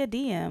shoot me a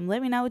DM.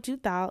 Let me know what you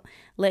thought.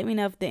 Let me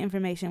know if the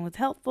information was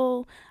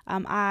helpful.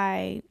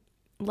 I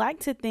like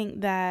to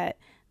think that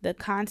the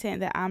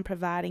content that I'm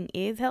providing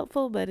is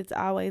helpful, but it's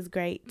always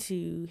great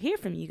to hear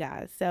from you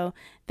guys. So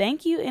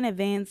thank you in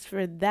advance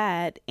for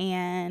that.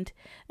 And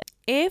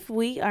if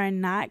we are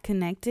not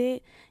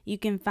connected, you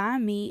can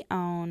find me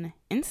on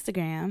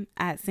Instagram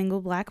at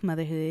Single Black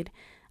Motherhood.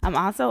 I'm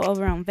also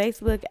over on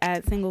Facebook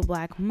at Single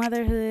Black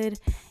Motherhood,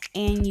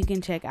 and you can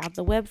check out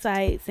the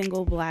website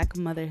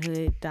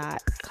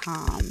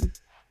singleblackmotherhood.com.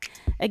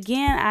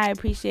 Again, I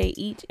appreciate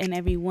each and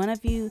every one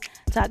of you.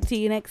 Talk to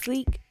you next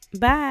week.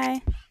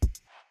 Bye.